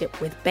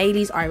partnership with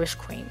Bailey's Irish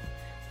Cream.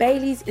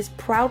 Bailey's is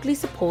proudly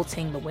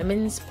supporting the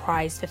Women's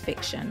Prize for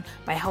Fiction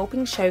by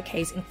helping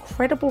showcase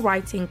incredible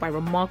writing by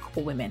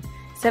remarkable women,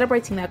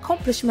 celebrating their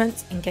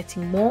accomplishments and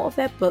getting more of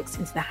their books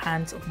into the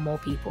hands of more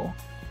people.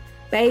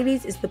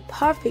 Bailey's is the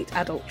perfect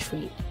adult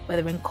treat,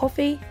 whether in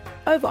coffee,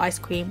 over ice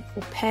cream,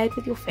 or paired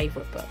with your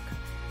favourite book.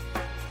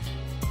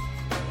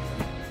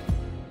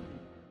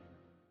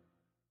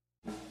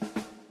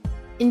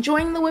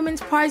 Enjoying the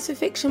Women's Prize for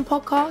Fiction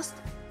podcast?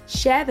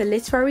 Share the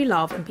literary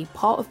love and be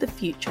part of the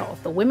future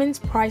of the Women's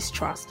Prize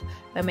Trust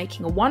by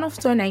making a one-off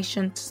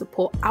donation to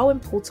support our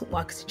important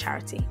work as a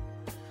charity.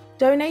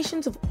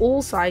 Donations of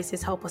all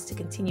sizes help us to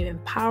continue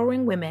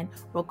empowering women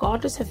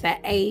regardless of their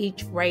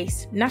age,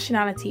 race,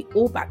 nationality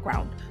or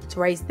background to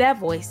raise their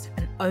voice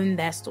and own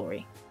their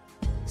story.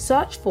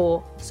 Search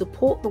for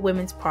Support the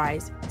Women's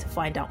Prize to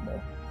find out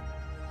more.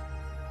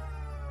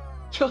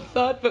 Your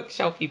third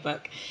Bookshelfie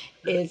book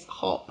is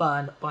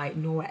Heartburn by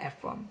Nora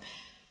Ephron.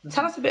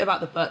 Tell us a bit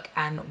about the book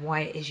and why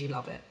it is you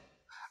love it.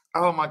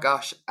 Oh my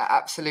gosh, I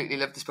absolutely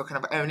love this book, and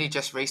I've only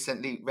just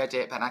recently read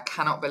it, and I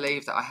cannot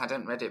believe that I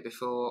hadn't read it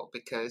before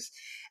because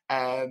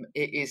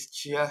it is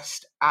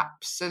just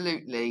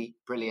absolutely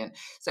brilliant.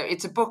 So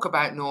it's a book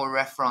about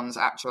Nora Ephron's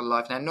actual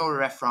life. Now,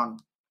 Nora Ephron,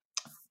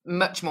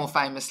 much more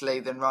famously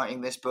than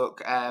writing this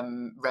book,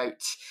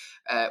 wrote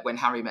When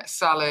Harry Met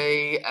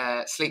Sally,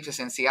 Sleepless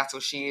in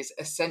Seattle. She is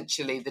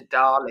essentially the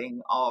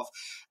darling of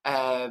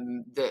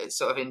the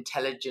sort of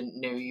intelligent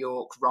New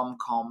York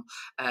rom-com.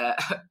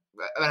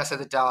 When I say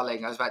the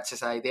darling, I was about to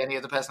say the only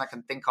other person I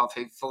can think of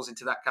who falls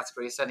into that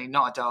category is certainly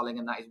not a darling,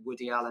 and that is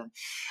Woody Allen.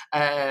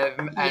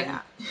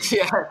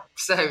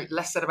 So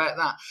less said about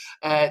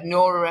that.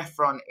 Nora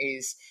Ephron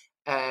is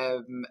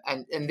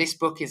and this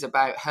book is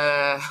about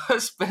her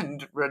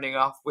husband running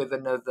off with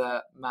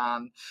another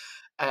man,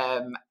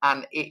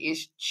 and it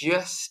is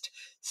just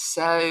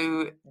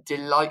so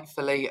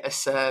delightfully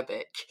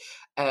acerbic,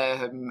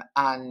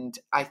 and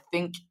I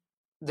think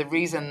the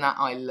reason that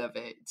I love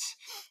it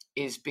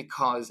is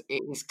because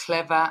it is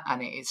clever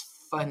and it is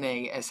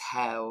funny as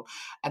hell,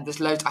 and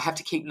there's loads. I have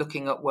to keep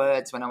looking up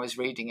words when I was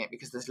reading it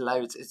because there's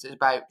loads. It's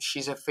about,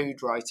 she's a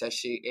food writer.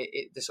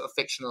 The sort of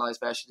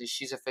fictionalized version is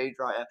she's a food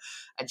writer,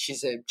 and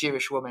she's a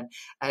Jewish woman,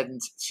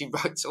 and she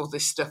writes all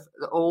this stuff,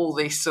 all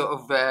these sort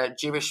of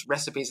Jewish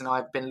recipes, and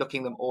I've been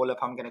looking them all up.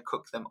 I'm going to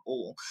cook them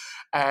all,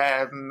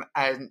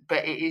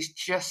 but it is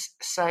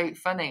just so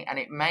funny, and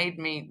it made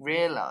me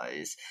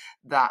realize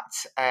that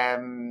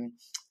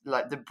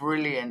like the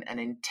brilliant and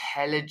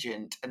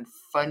intelligent and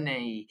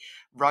funny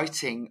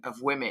writing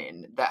of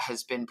women that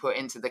has been put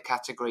into the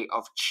category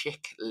of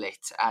chick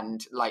lit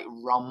and like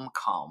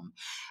rom-com,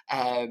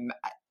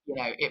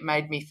 it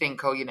made me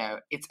think,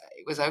 it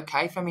was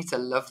okay for me to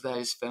love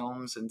those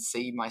films and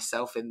see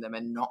myself in them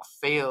and not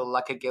feel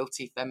like a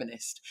guilty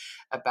feminist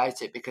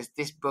about it, because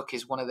this book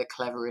is one of the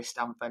cleverest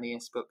and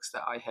funniest books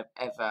that I have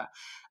ever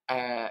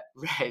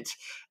read,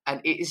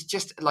 and it is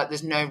just like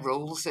there's no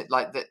rules.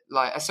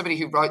 As somebody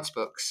who writes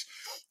books,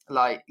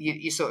 like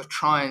you sort of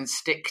try and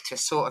stick to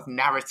sort of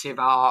narrative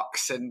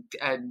arcs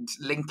and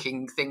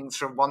linking things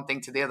from one thing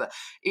to the other.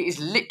 It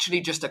is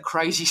literally just a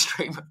crazy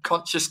stream of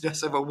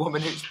consciousness of a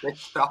woman who's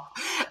pissed off,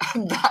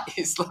 and that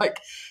is like,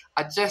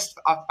 I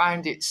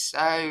found it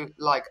so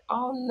like,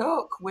 oh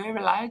look, we're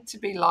allowed to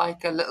be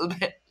like a little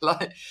bit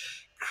like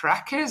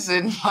crackers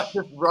and like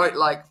just write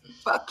like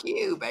fuck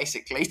you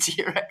basically to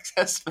your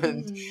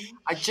ex-husband.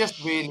 I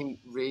just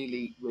really,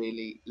 really,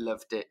 really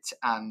loved it,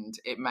 and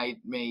it made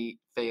me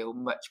feel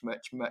much,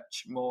 much,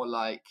 much more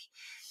like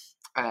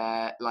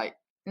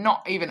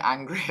not even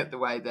angry at the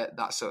way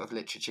that sort of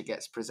literature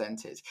gets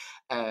presented,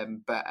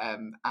 but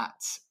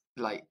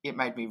it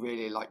made me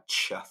really like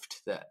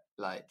chuffed that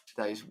like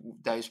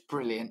those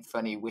brilliant,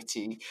 funny,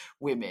 witty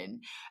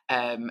women,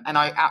 and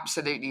I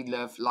absolutely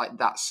love like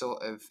that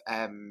sort of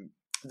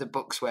the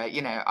books where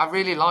I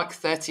really like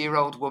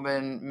 30-year-old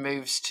woman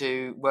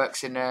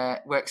works in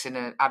a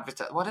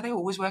advertising. Why do they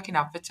always work in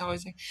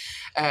advertising?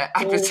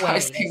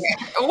 Advertising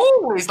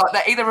always like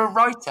they're either a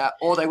writer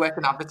or they work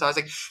in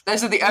advertising.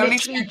 Those are the only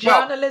two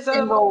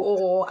journalism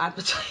or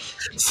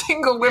advertising.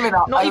 Single women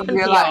are not only even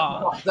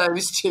allowed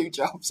those two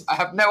jobs. I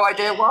have no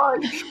idea why.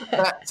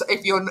 But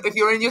if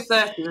you're in your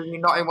 30s and you're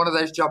not in one of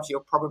those jobs,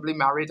 you're probably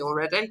married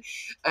already.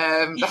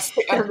 That's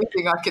the only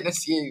thing I can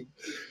assume.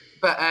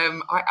 But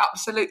I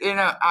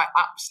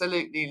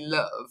absolutely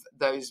love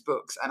those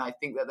books, and I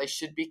think that they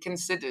should be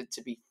considered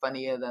to be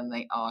funnier than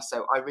they are.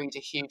 So I read a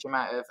huge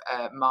amount of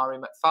Mari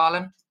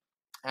McFarlane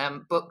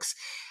books,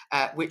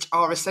 which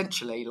are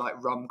essentially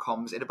like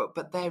rom-coms in a book,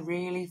 but they're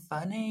really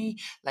funny.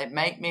 They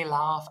make me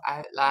laugh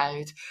out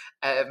loud.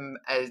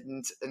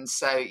 And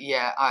so,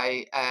 yeah,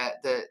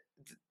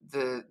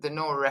 the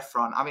Nora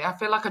Ephron. I mean, I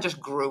feel like I just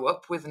grew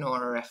up with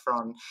Nora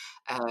Ephron.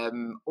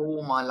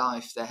 All my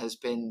life, there has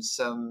been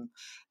some,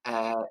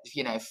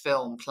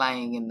 film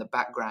playing in the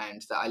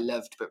background that I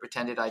loved, but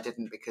pretended I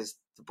didn't because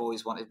the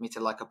boys wanted me to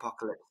like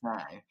Apocalypse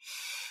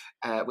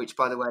Now, which,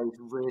 by the way, is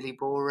really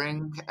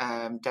boring.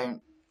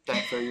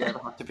 Don't feel you ever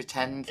have to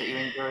pretend that you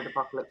enjoyed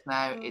Apocalypse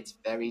Now. It's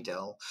very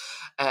dull.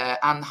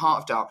 And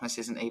Heart of Darkness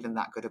isn't even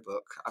that good a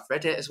book. I've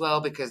read it as well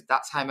because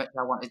that's how much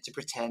I wanted to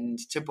pretend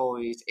to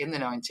boys in the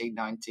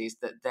 1990s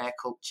that their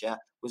culture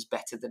was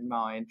better than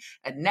mine.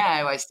 And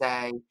now I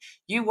say,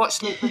 you watch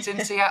Sleepless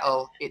in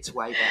Seattle, it's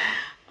way better.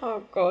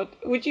 Oh God!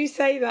 Would you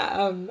say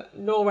that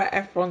Nora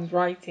Ephron's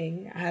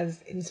writing has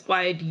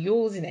inspired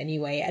yours in any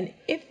way? And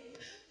if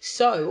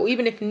so, or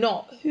even if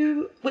not,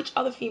 which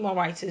other female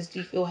writers do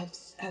you feel have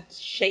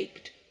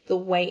shaped the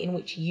way in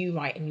which you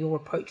write and your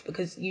approach?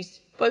 Because you've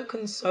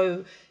spoken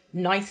so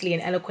nicely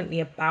and eloquently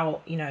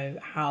about,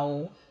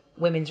 how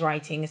women's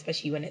writing,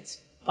 especially when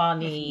it's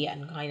funny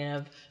and kind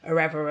of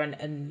irreverent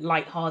and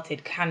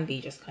light-hearted, can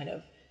be just kind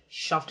of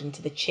shoved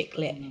into the chick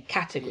lit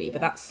category.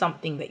 But that's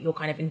something that you're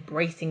kind of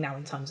embracing now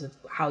in terms of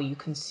how you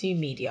consume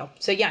media.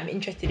 So yeah, I'm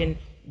interested in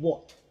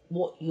what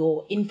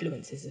your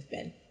influences have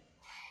been.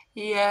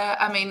 Yeah,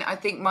 I mean, I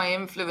think my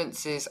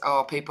influences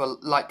are people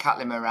like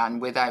Caitlin Moran,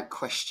 without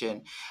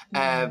question,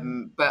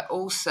 but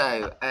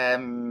also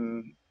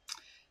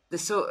the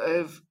sort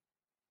of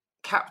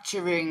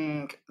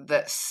capturing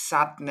that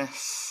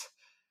sadness.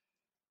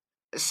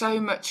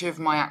 So much of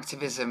my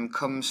activism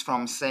comes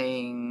from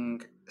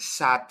seeing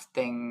sad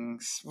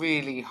things,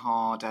 really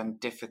hard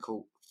and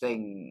difficult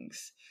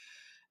things.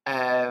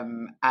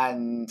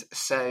 And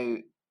so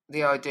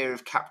the idea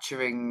of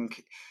capturing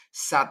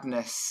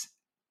sadness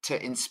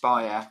to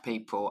inspire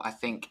people, I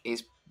think,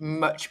 is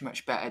much,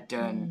 much better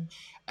done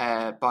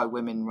by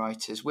women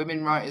writers.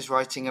 Women writers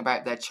writing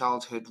about their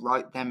childhood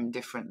write them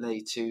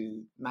differently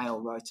to male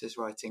writers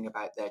writing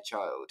about their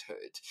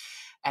childhood.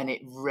 And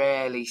it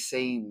rarely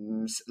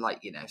seems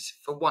like,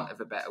 for want of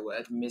a better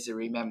word,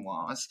 misery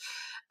memoirs.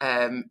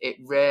 It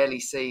rarely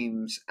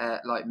seems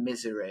like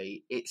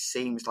misery. It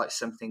seems like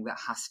something that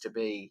has to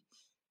be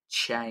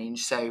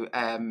changed. So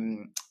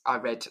I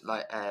read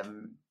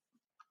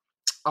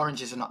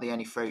Oranges Are Not the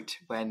Only Fruit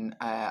when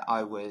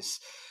I was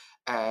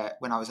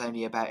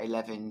only about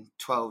 11,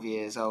 12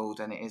 years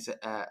old, and it is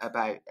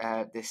about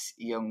this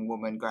young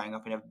woman growing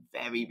up in a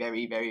very,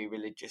 very, very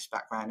religious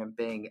background and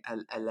being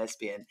a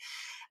lesbian.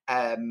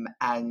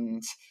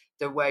 And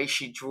the way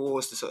she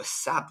draws the sort of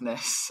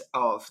sadness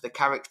of the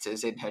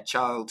characters in her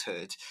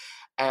childhood,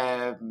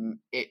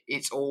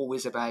 it's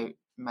always about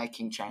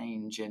making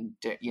change and,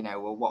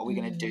 well, what are we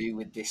going to do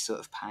with this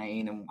sort of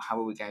pain, and how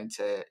are we going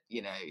to,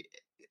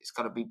 it's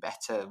got to be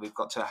better. We've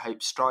got to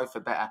strive for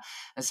better.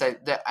 And so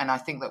and I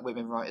think that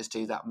women writers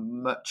do that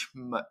much,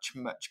 much,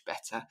 much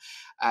better.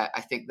 I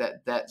think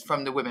that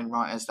from the women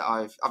writers that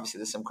obviously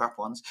there's some crap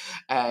ones,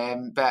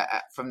 but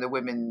from the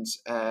women's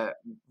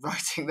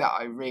writing that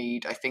I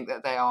read, I think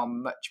that they are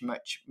much,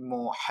 much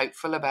more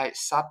hopeful about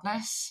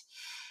sadness.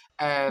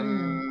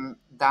 And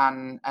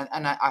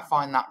I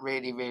find that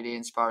really, really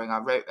inspiring. I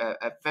wrote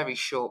a very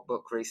short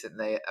book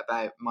recently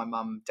about my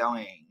mum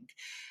dying,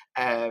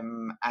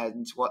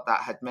 and what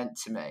that had meant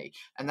to me.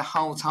 And the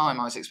whole time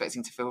I was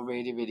expecting to feel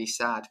really, really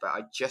sad, but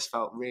I just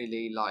felt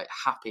really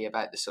happy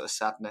about the sort of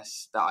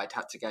sadness that I'd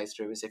had to go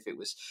through, as if it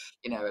was,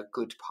 a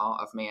good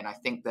part of me. And I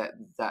think that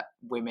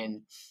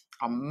women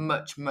are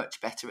much,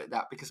 much better at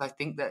that, because I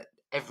think that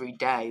every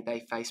day they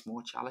face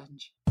more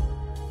challenge.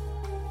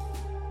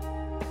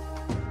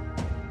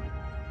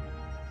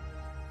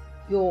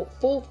 Your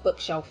fourth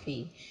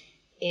Bookshelfie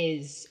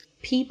is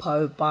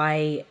Peepo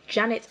by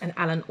Janet and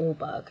Alan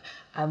Allberg,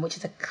 which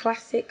is a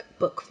classic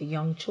book for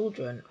young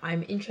children.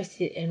 I'm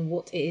interested in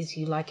what it is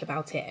you like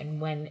about it and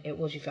when it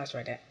was you first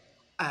read it.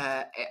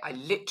 I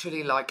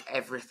literally like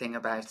everything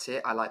about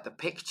it. I like the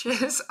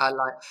pictures. I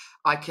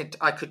could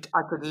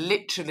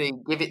literally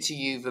give it to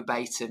you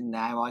verbatim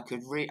now. I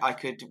could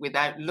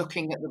without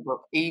looking at the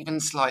book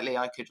even slightly,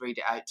 I could read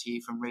it out to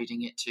you from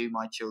reading it to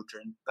my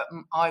children. But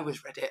I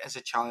read it as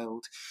a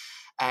child.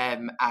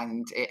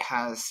 And it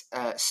has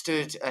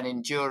stood an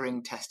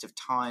enduring test of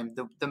time.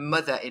 The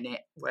mother in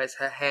it wears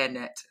her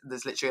hairnet.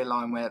 There's literally a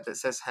line that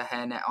says her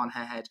hairnet on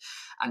her head,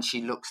 and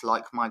she looks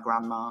like my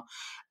grandma.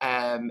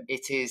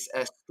 It is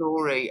a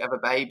story of a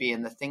baby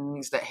and the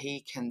things that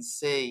he can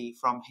see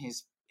from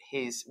his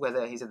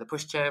whether he's in the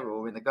pushchair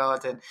or in the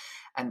garden,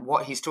 and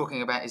what he's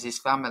talking about is his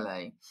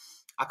family.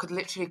 I could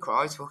literally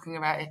cry talking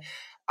about it.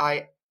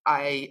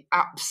 I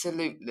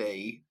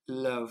absolutely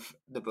love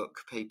the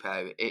book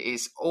Peepo. It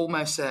is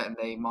almost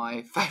certainly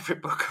my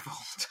favourite book of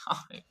all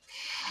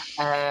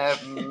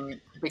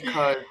time,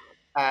 because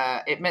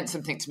it meant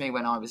something to me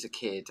when I was a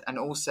kid, and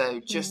also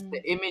just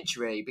the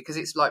imagery, because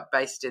it's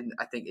based in,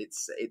 I think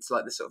it's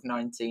like the sort of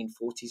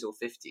 1940s or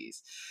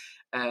 50s.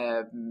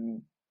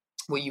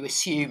 well, you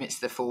assume it's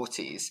the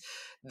 40s.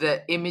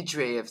 The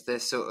imagery of the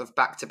sort of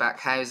back-to-back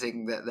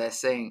housing that they're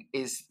seeing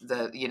is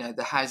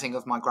the housing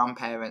of my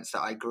grandparents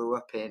that I grew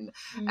up in,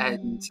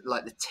 and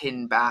like the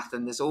tin bath,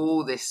 and there's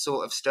all this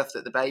sort of stuff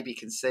that the baby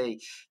can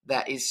see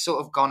that is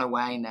sort of gone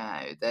away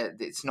now.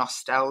 That it's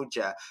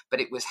nostalgia, but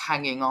it was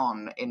hanging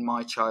on in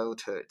my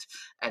childhood,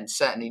 and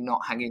certainly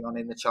not hanging on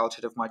in the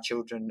childhood of my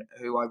children,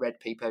 who I read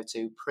Pepo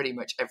to pretty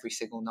much every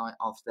single night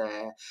of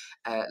their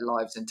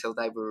lives until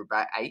they were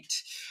about 8.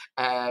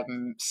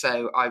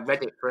 So I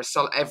read it for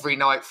every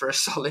night for a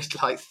solid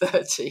like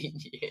 13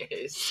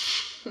 years,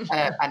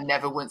 and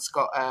never once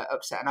got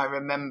upset. And I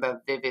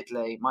remember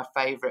vividly my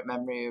favourite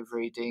memory of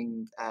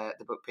reading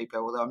the book Pepo,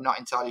 although I'm not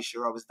entirely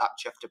sure I was that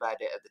chuffed about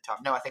it at the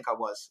time. No, I think I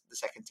was the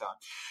second time.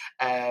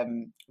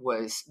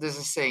 Was there's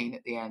a scene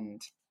at the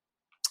end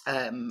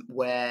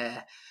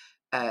where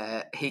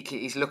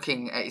he's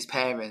looking at his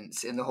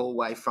parents in the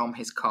hallway from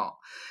his cot,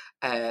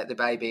 the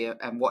baby,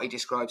 and what he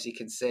describes he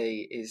can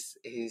see is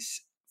his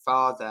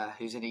father,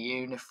 who's in a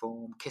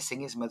uniform,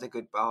 kissing his mother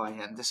goodbye,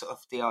 and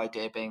the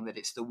idea being that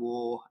it's the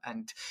war,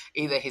 and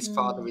either his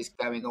father is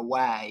going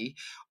away,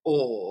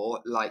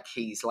 or like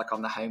he's like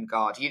on the home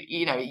guard.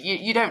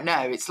 You don't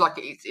know. It's like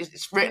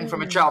it's written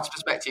from a child's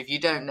perspective.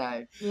 You don't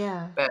know.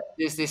 Yeah. But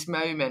there's this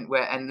moment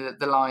where, and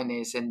the line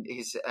is, and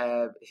his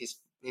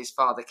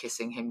father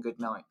kissing him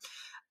goodnight.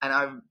 And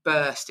I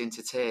burst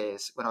into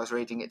tears when I was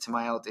reading it to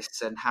my eldest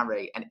son,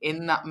 Harry. And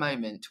in that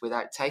moment,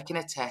 without taking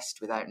a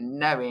test, without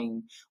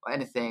knowing or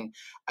anything,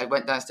 I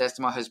went downstairs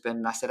to my husband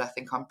and I said, I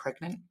think I'm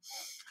pregnant.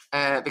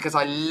 Because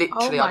I'd read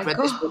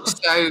this book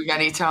so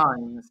many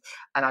times,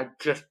 and I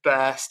just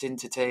burst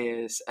into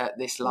tears at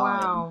this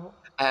line. Wow.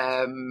 So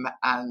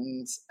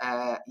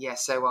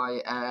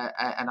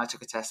I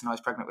took a test and I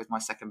was pregnant with my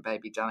second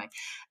baby, Danny.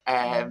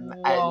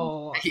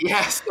 Whoa.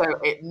 So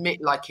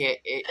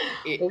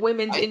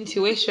Women's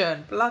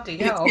intuition, bloody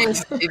hell. It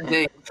is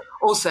indeed.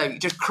 Also, you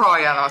just cry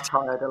and are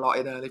tired a lot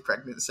in early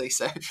pregnancy,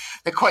 so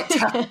they're quite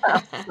tough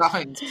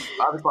signs.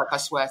 But I was like, I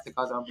swear to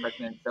God, I'm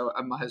pregnant.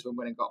 And my husband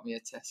went and got me a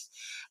test,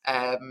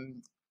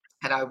 and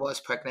I was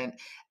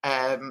pregnant.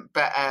 It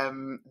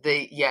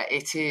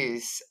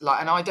is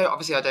like, and I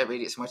don't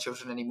read it to my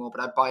children anymore,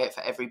 but I buy it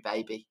for every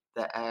baby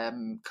that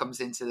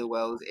comes into the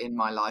world in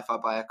my life. I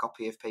buy a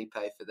copy of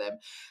Pepo for them,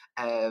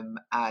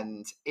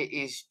 and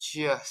it's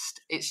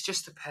just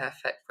a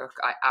perfect book.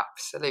 I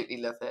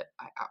absolutely love it.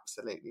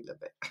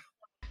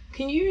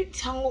 Can you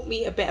tell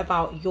me a bit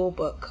about your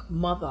book,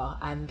 Mother,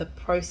 and the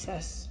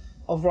process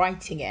of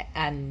writing it,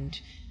 and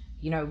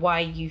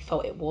why you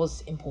felt it was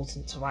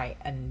important to write,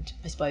 and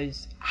I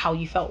suppose how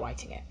you felt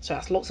writing it? So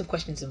that's lots of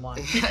questions in one.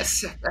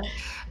 Yes.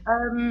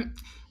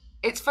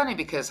 It's funny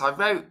because I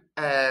wrote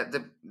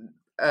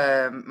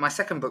my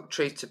second book,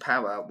 Truth to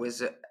Power,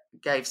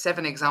 gave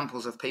 7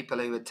 examples of people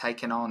who had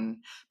taken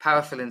on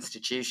powerful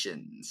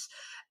institutions,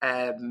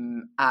 as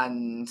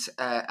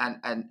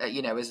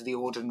the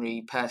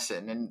ordinary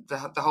person, and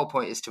the whole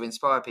point is to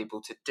inspire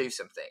people to do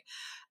something.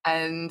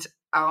 And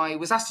I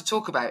was asked to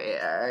talk about it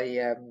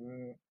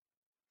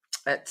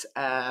at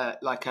a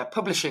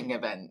publishing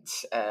event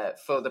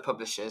for the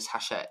publishers,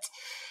 Hachette.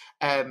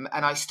 And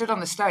I stood on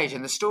the stage,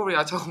 and the story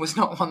I told was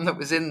not one that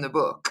was in the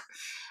book.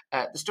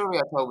 The story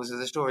I told was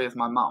the story of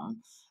my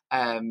mum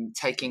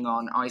taking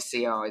on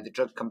ICI, the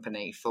drug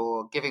company,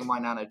 for giving my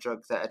nan a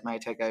drug that had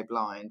made her go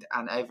blind,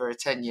 and over a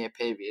 10-year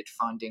period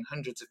finding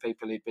hundreds of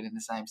people who'd been in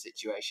the same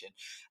situation,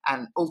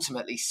 and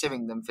ultimately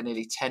suing them for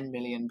nearly £10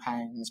 million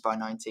by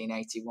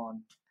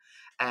 1981.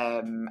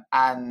 And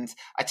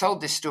I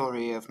told this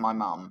story of my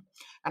mum,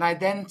 and I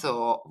then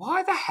thought,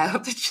 why the hell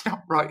did you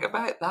not write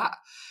about that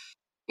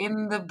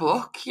in the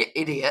book, you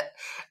idiot?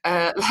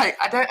 I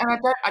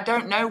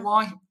don't know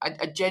why.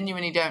 I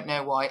genuinely don't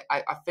know why.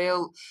 I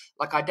feel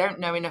like I don't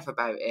know enough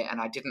about it,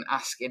 and I didn't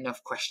ask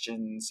enough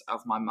questions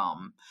of my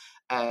mum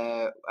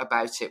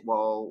about it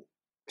while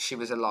she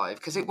was alive,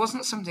 because it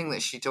wasn't something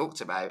that she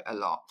talked about a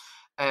lot,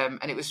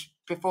 and it was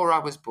before I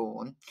was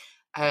born.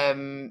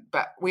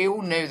 But we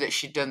all knew that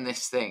she'd done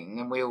this thing,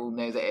 and we all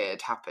knew that it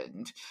had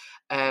happened,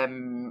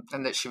 and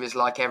that she was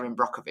like Erin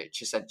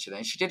Brockovich, essentially.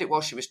 And she did it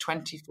while she was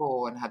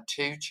 24 and had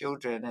 2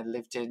 children and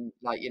lived in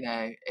in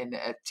a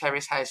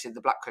terrace house in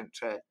the Black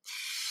Country.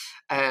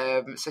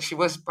 So she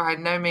was by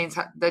no means,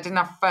 they didn't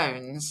have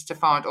phones to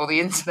find, or the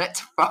internet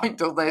to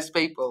find all those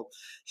people.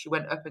 She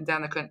went up and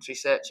down the country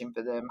searching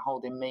for them,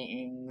 holding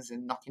meetings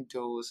and knocking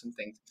doors and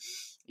things.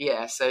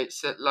 Yeah, so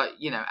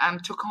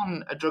and took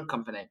on a drug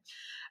company.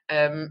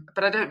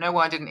 But I don't know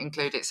why I didn't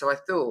include it. So I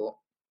thought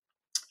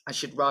I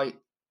should write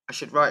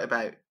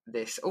about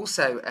this.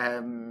 Also,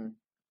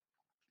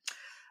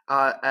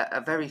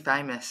 a very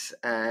famous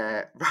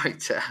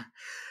writer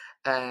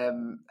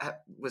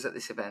was at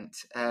this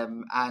event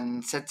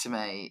and said to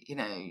me, you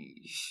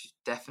should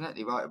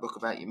definitely write a book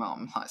about your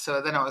mum.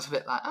 So then I was a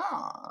bit like,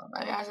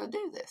 maybe I should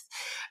do this.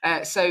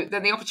 So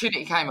then the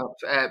opportunity came up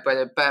by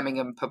the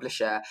Birmingham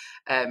publisher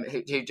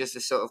who does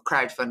this sort of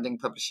crowdfunding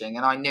publishing,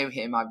 and I knew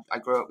him. I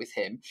grew up with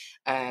him.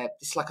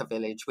 It's like a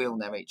village. We all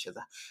know each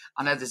other.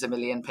 I know there's a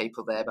million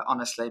people there, but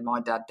honestly, my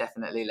dad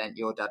definitely lent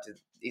your dad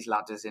his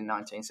ladders in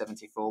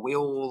 1974. We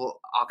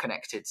all are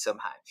connected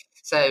somehow.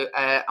 So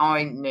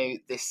I knew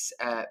this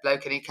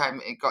bloke, and he got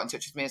in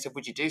touch with me and said,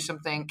 would you do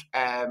something?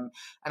 And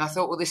I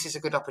thought, well, this is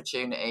a good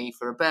opportunity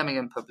for a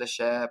Birmingham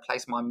publisher, a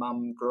place my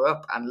mum grew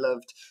up and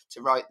loved,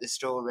 to write the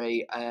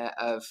story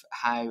of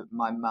how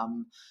my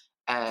mum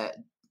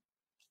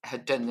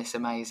had done this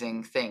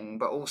amazing thing,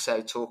 but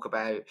also talk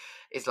about,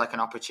 it's like an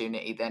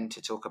opportunity then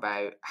to talk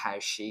about how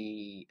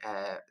she,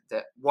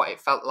 what it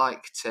felt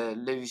like to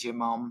lose your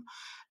mom,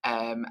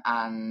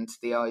 and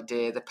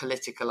the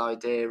political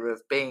idea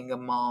of being a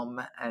mom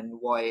and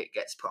why it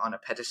gets put on a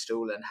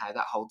pedestal and how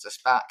that holds us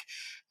back.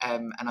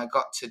 And I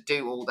got to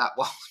do all that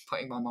while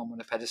putting my mom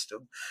on a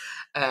pedestal.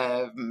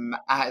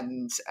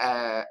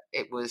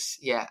 It was,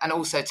 and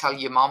also tell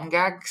your mom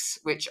gags,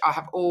 which I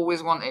have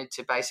always wanted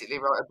to basically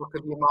write a book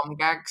of your mom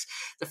gags.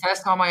 The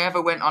first time I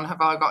ever went on Have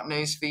I Got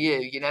News For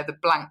You, the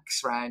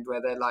blanks round where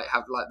they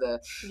have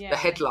the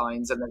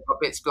headlines and they've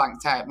got bits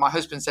blanked out. My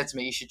husband said to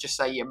me, you should just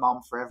say your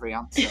mom for every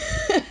answer.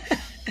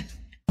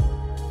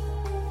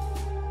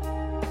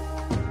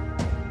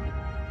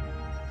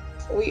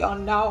 We are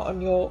now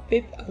on your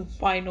fifth and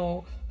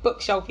final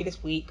bookshelfie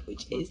this week,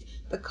 which is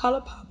The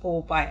Colour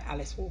Purple by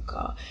Alice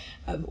Walker.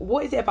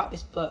 What is it about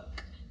this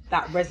book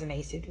that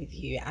resonated with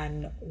you,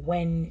 and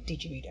when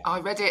did you read it?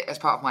 I read it as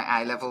part of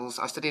my A-levels.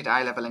 I studied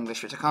A-level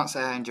English, which I can't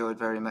say I enjoyed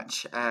very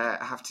much, I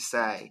have to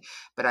say.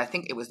 But I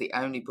think it was the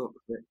only book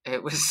that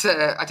it was.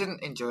 I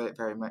didn't enjoy it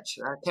very much.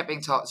 I kept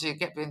being told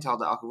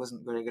that I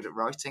wasn't very good at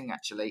writing,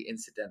 actually,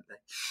 incidentally.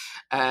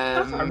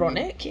 That's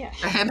ironic, yeah.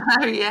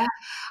 No, yeah.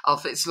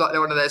 It's like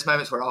one of those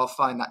moments where I'll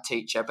find that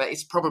teacher, but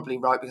it's probably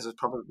right because I was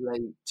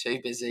probably too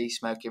busy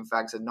smoking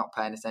fags and not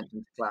paying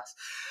attention to class.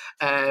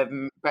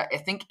 But I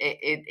think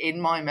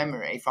in my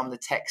memory from the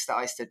text that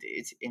I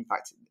studied, in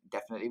fact, it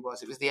definitely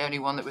was. It was the only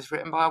one that was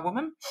written by a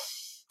woman.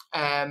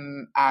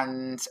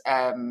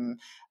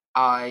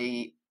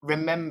 I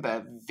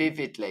remember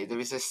vividly, there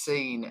is a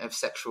scene of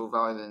sexual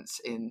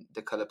violence in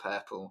The Colour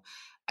Purple.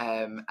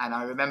 And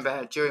I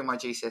remember during my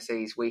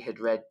GCSEs, we had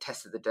read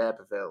Tess of the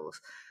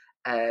D'Urbervilles.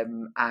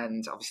 And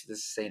obviously there's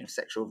a scene of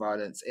sexual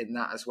violence in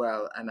that as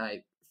well. And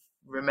I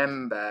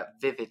remember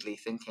vividly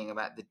thinking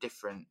about the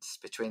difference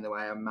between the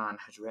way a man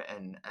had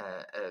written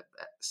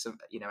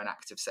an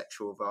act of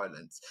sexual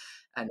violence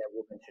and a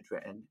woman had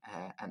written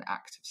an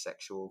act of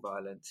sexual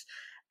violence.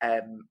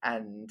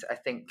 And I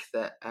think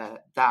that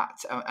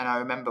and I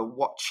remember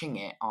watching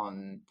it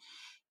on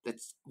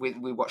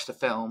we watched the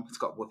film. It's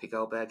got Whoopi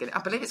Goldberg in it.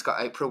 I believe it's got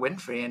Oprah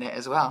Winfrey in it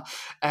as well.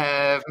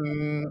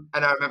 And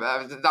I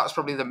remember that was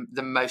probably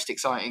the most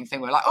exciting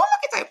thing. We're like, oh,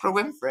 look, it's Oprah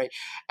Winfrey,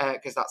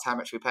 because that's how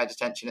much we paid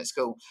attention at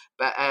school.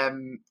 But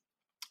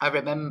I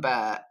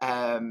remember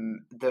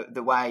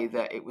the way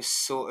that it was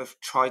sort of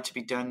tried to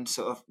be done,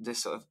 sort of the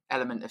sort of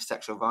element of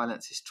sexual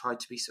violence is tried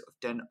to be sort of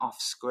done off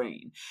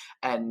screen.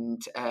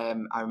 And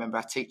I remember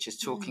our teachers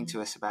talking to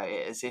us about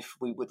it as if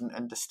we wouldn't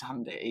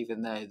understand it,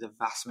 even though the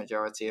vast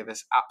majority of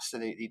us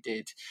absolutely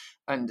did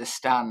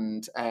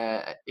understand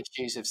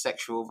issues of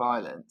sexual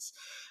violence.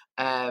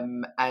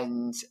 And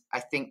I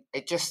think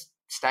it just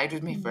stayed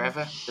with me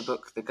forever, the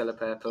book, The Colour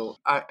Purple.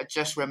 I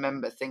just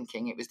remember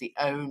thinking it was the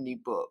only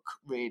book,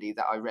 really,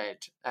 that I read,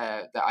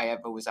 that I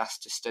ever was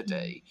asked to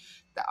study,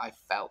 that I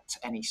felt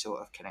any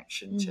sort of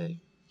connection to.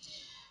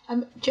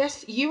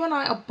 Jess, you and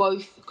I are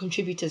both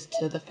contributors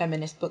to the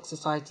Feminist Book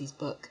Society's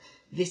book,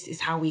 This Is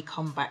How We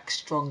Come Back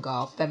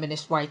Stronger,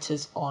 feminist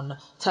writers on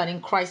turning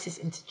crisis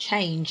into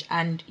change.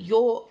 And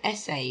your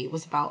essay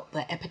was about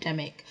the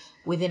epidemic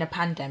within a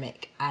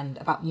pandemic and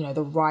about,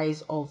 the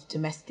rise of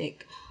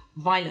domestic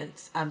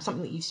violence,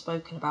 something that you've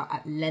spoken about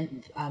at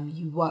length.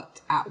 You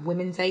worked at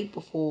Women's Aid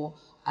before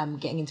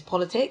getting into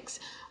politics.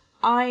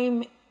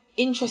 I'm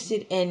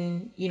interested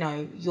in,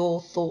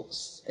 your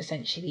thoughts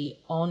essentially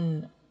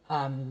on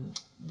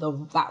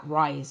that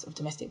rise of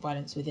domestic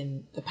violence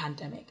within the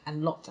pandemic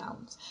and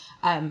lockdowns.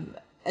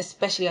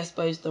 Especially, I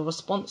suppose, the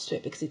response to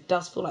it, because it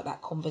does feel like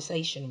that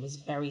conversation was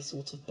very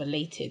sort of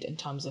belated in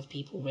terms of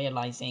people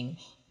realising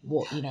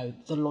what,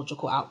 the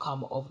logical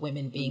outcome of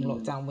women being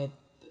locked down with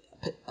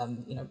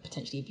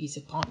potentially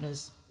abusive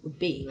partners would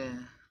be.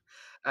 Yeah.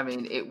 I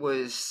mean, it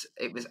was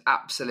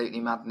absolutely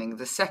maddening.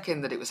 The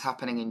second that it was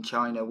happening in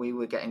China, we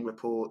were getting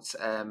reports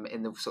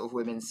in the sort of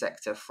women's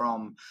sector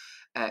from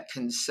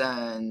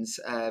concerns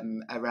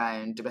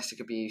around domestic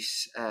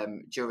abuse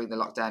during the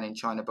lockdown in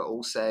China, but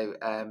also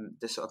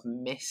the sort of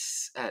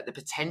the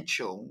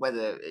potential,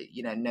 whether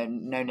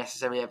no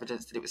necessary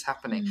evidence that it was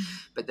happening,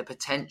 but the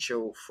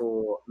potential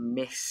for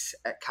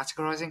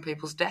categorizing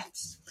people's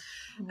deaths.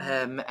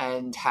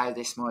 and how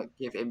this might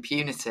give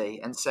impunity.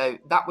 And so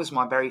that was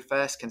my very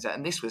first concern.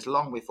 And this was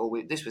long before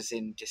this was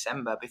in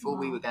December, before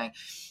we were going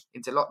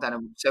into lockdown.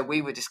 And so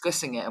we were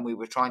discussing it and we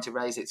were trying to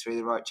raise it through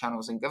the right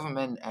channels in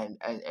government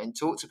and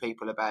talk to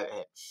people about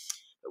it.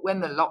 But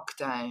when the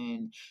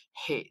lockdown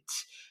hit,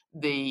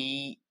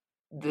 the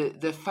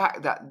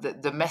fact that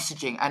the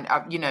messaging and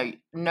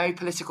no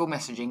political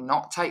messaging,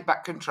 not take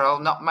back control,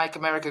 not make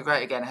America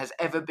great again, has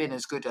ever been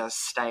as good as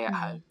stay at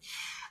home.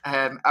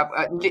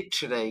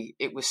 Literally,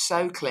 it was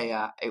so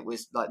clear. It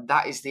was like,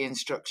 that is the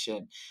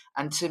instruction.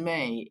 And to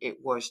me, it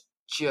was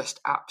just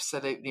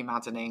absolutely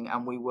maddening.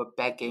 And we were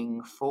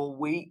begging for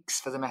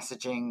weeks for the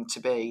messaging to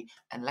be,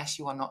 unless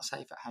you are not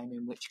safe at home,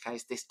 in which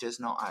case this does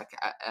not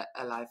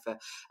allow for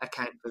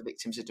account for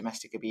victims of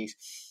domestic abuse.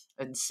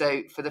 And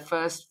so for the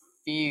first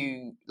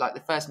the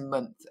first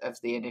month of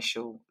the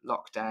initial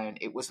lockdown,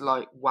 it was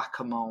like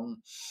whack-a-mole,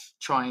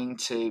 trying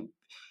to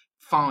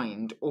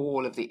find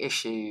all of the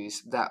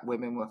issues that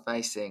women were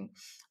facing.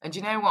 And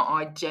you know what?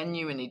 I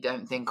genuinely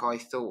don't think I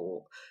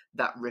thought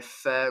that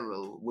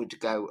referral would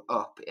go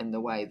up in the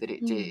way that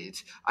it did.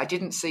 I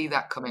didn't see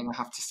that coming, I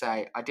have to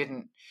say. I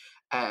didn't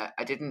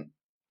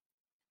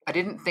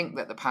think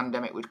that the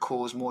pandemic would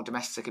cause more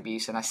domestic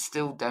abuse, and I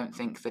still don't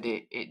think that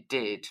it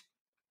did.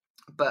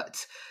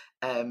 But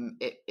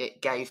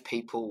it gave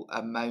people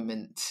a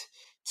moment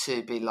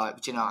to be like,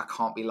 I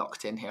can't be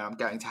locked in here. I'm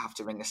going to have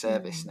to ring a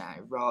service now,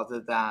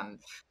 rather than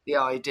the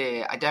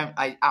idea.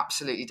 I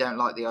absolutely don't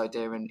like the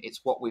idea, and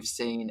it's what we've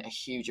seen a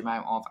huge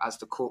amount of as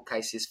the court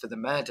cases for the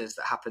murders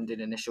that happened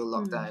in initial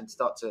lockdown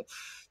start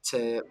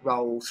to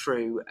roll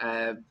through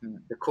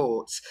the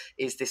courts,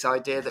 is this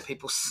idea that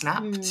people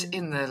snapped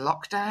in the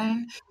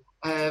lockdown.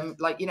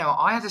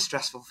 I had a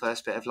stressful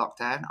first bit of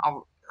lockdown.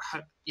 I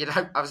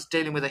was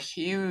dealing with a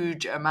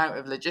huge amount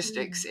of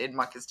logistics in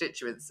my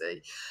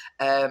constituency.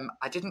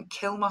 I didn't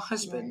kill my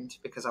husband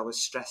because I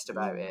was stressed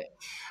about it.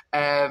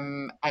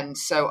 And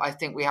so I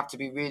think we have to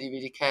be really,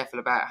 really careful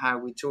about how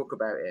we talk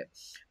about it.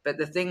 But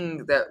the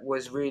thing that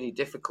was really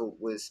difficult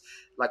was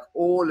like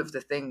all of the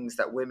things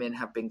that women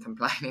have been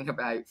complaining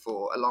about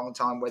for a long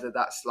time, whether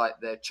that's like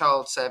the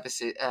child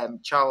services,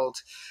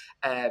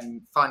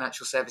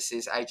 financial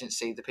services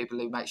agency, the people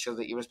who make sure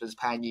that your husband's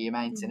paying you your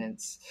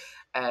maintenance,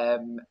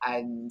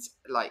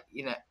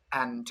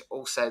 and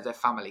also the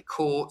family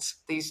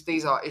courts.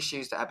 These are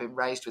issues that have been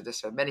raised with us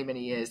for many,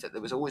 many years, that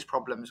there was always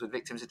problems with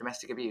victims of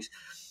domestic abuse.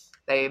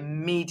 They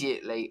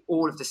immediately,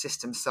 all of the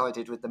systems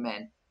sided with the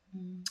men.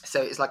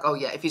 So it's like, oh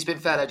yeah, if he's been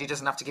furloughed, he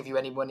doesn't have to give you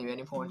any money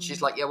anymore. And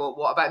she's like, yeah, well,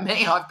 what about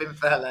me? I've been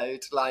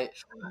furloughed.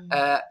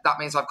 That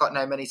means I've got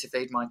no money to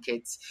feed my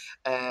kids.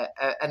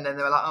 And then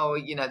they were like, oh,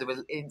 there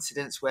were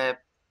incidents where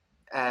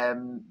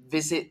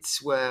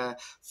visits were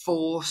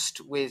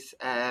forced with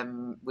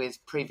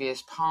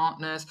previous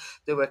partners.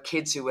 There were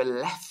kids who were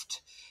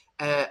left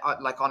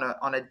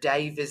on a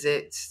day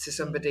visit to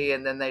somebody,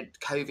 and then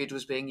COVID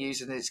was being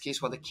used as an excuse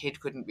why the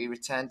kid couldn't be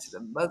returned to the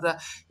mother.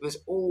 It was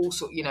all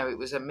it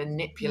was a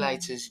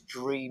manipulator's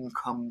dream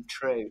come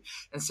true.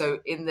 And so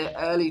in the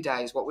early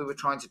days, what we were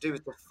trying to do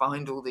was to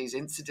find all these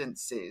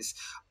incidences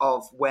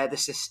of where the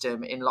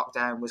system in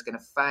lockdown was going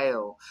to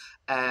fail,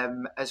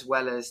 as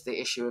well as the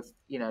issue of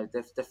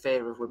the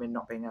fear of women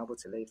not being able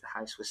to leave the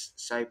house was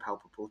so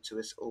palpable to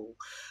us all.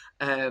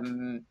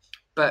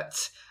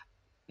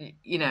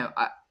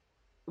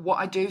 What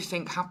I do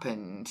think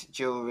happened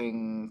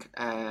during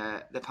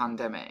the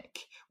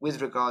pandemic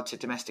with regard to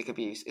domestic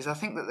abuse is I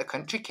think that the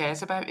country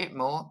cares about it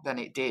more than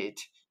it did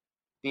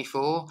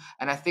before.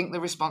 And I think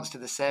the response to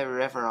the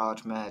Sarah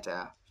Everard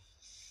murder,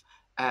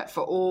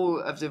 for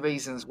all of the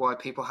reasons why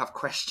people have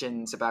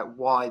questions about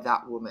why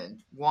that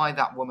woman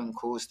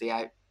caused the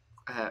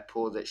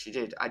outpour that she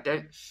did,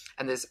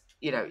 and there's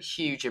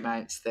huge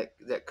amounts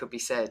that could be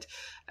said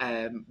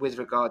with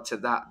regard to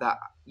that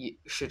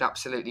should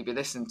absolutely be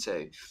listened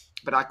to.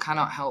 But I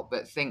cannot help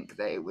but think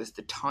that it was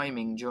the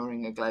timing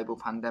during a global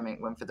pandemic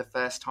when for the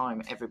first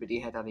time everybody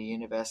had a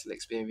universal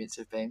experience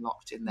of being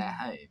locked in their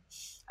home.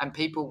 And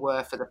people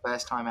were for the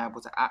first time able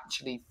to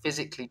actually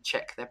physically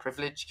check their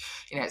privilege.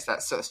 It's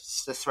that sort of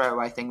the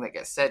throwaway thing that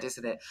gets said,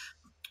 isn't it?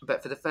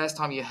 But for the first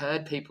time, you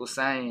heard people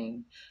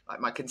saying,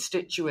 like my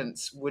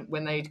constituents,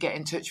 when they'd get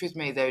in touch with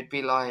me, they would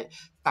be like,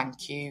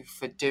 thank you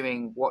for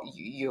doing what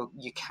you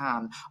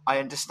can. I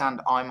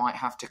understand I might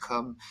have to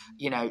come.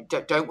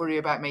 Don't worry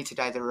about me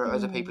today. There are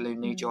other people who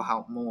need your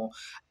help more.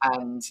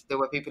 And there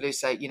were people who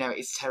say,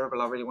 it's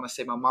terrible. I really want to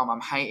see my mum.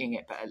 I'm hating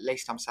it, but at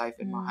least I'm safe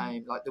in my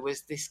home. Like there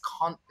was this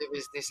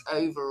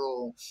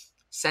overall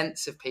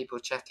sense of people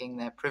checking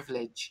their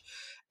privilege.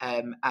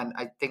 And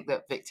I think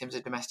that victims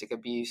of domestic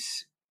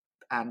abuse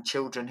and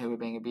children who were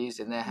being abused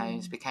in their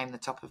homes became the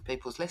top of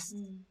people's lists.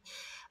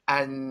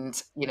 And,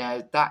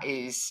 that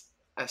is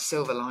a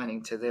silver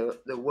lining to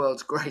the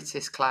world's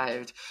greatest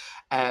cloud.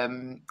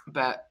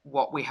 But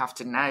what we have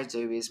to now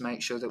do is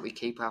make sure that we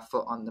keep our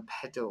foot on the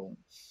pedal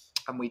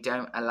and we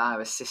don't allow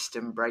a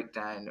system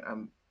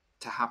breakdown.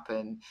 to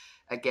happen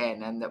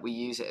again, and that we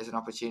use it as an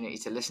opportunity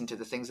to listen to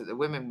the things that the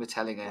women were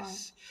telling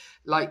us.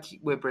 Like,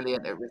 we're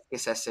brilliant at risk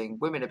assessing.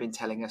 Women have been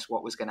telling us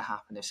what was going to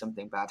happen if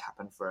something bad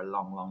happened for a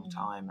long, long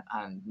time,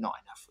 and not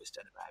enough was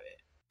done about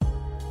it.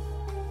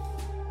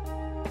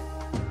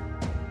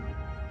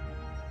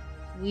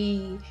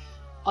 We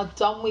are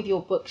done with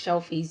your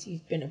bookshelfies.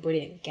 You've been a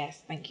brilliant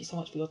guest. Thank you so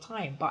much for your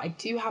time. But I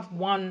do have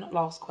one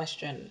last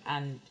question,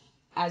 and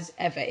as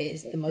ever, it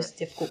is the most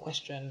difficult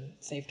question,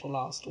 saved till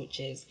last, which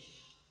is,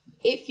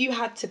 if you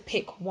had to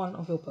pick one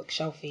of your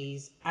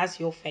bookshelfies as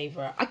your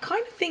favourite, I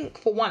kind of think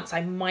for once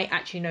I might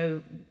actually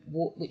know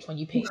which one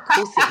you pick.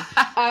 We'll see.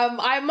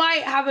 I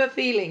might have a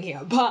feeling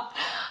here, but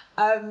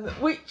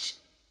which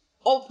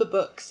of the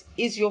books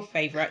is your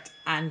favourite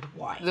and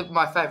why?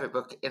 My favourite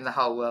book in the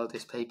whole world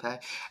is Pipo.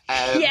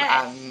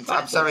 Yes, and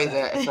I'm sorry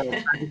that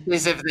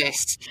because of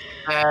this,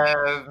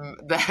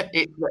 that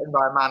it's written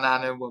by a man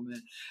and a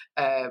woman.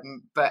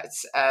 But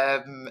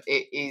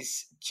it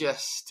is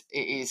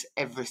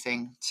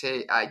everything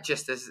to,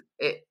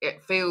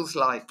 it feels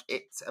like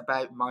it's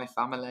about my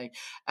family,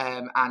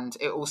 and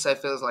it also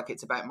feels like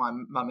it's about my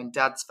mum and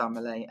dad's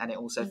family, and it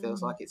also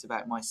feels like it's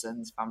about my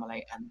son's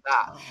family, and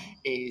that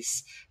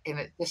is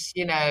in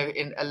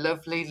a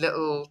lovely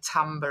little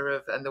timbre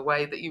of, and the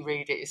way that you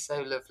read it is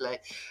so lovely,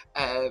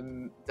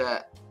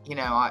 that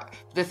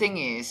the thing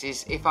is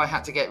if I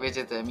had to get rid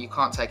of them, you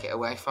can't take it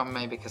away from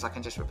me, because I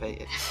can just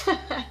repeat it.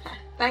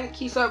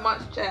 Thank you so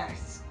much,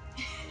 Jess.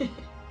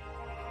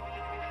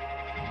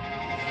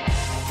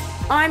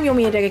 I'm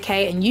Yomi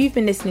Adegake, and you've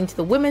been listening to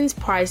the Women's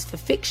Prize for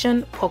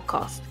Fiction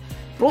podcast,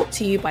 brought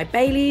to you by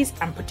Bailey's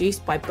and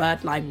produced by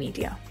Birdline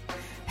Media.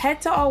 Head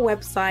to our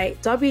website,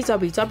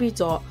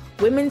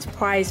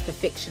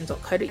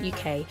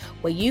 www.womensprizeforfiction.co.uk,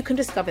 where you can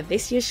discover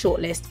this year's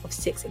shortlist of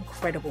 6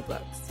 incredible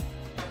books.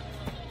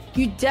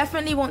 You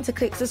definitely want to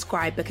click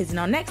subscribe, because in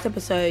our next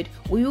episode,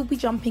 we will be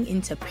jumping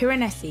into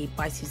Piranesi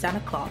by Susanna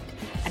Clarke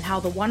and How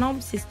the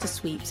One-Armed Sister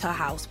Sweeps Her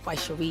House by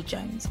Cherie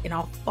Jones in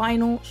our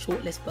final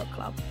shortlist book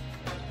club.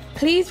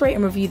 Please rate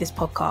and review this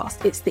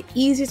podcast. It's the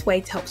easiest way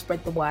to help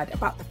spread the word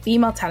about the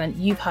female talent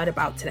you've heard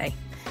about today.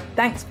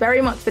 Thanks very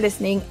much for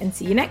listening, and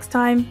see you next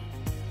time.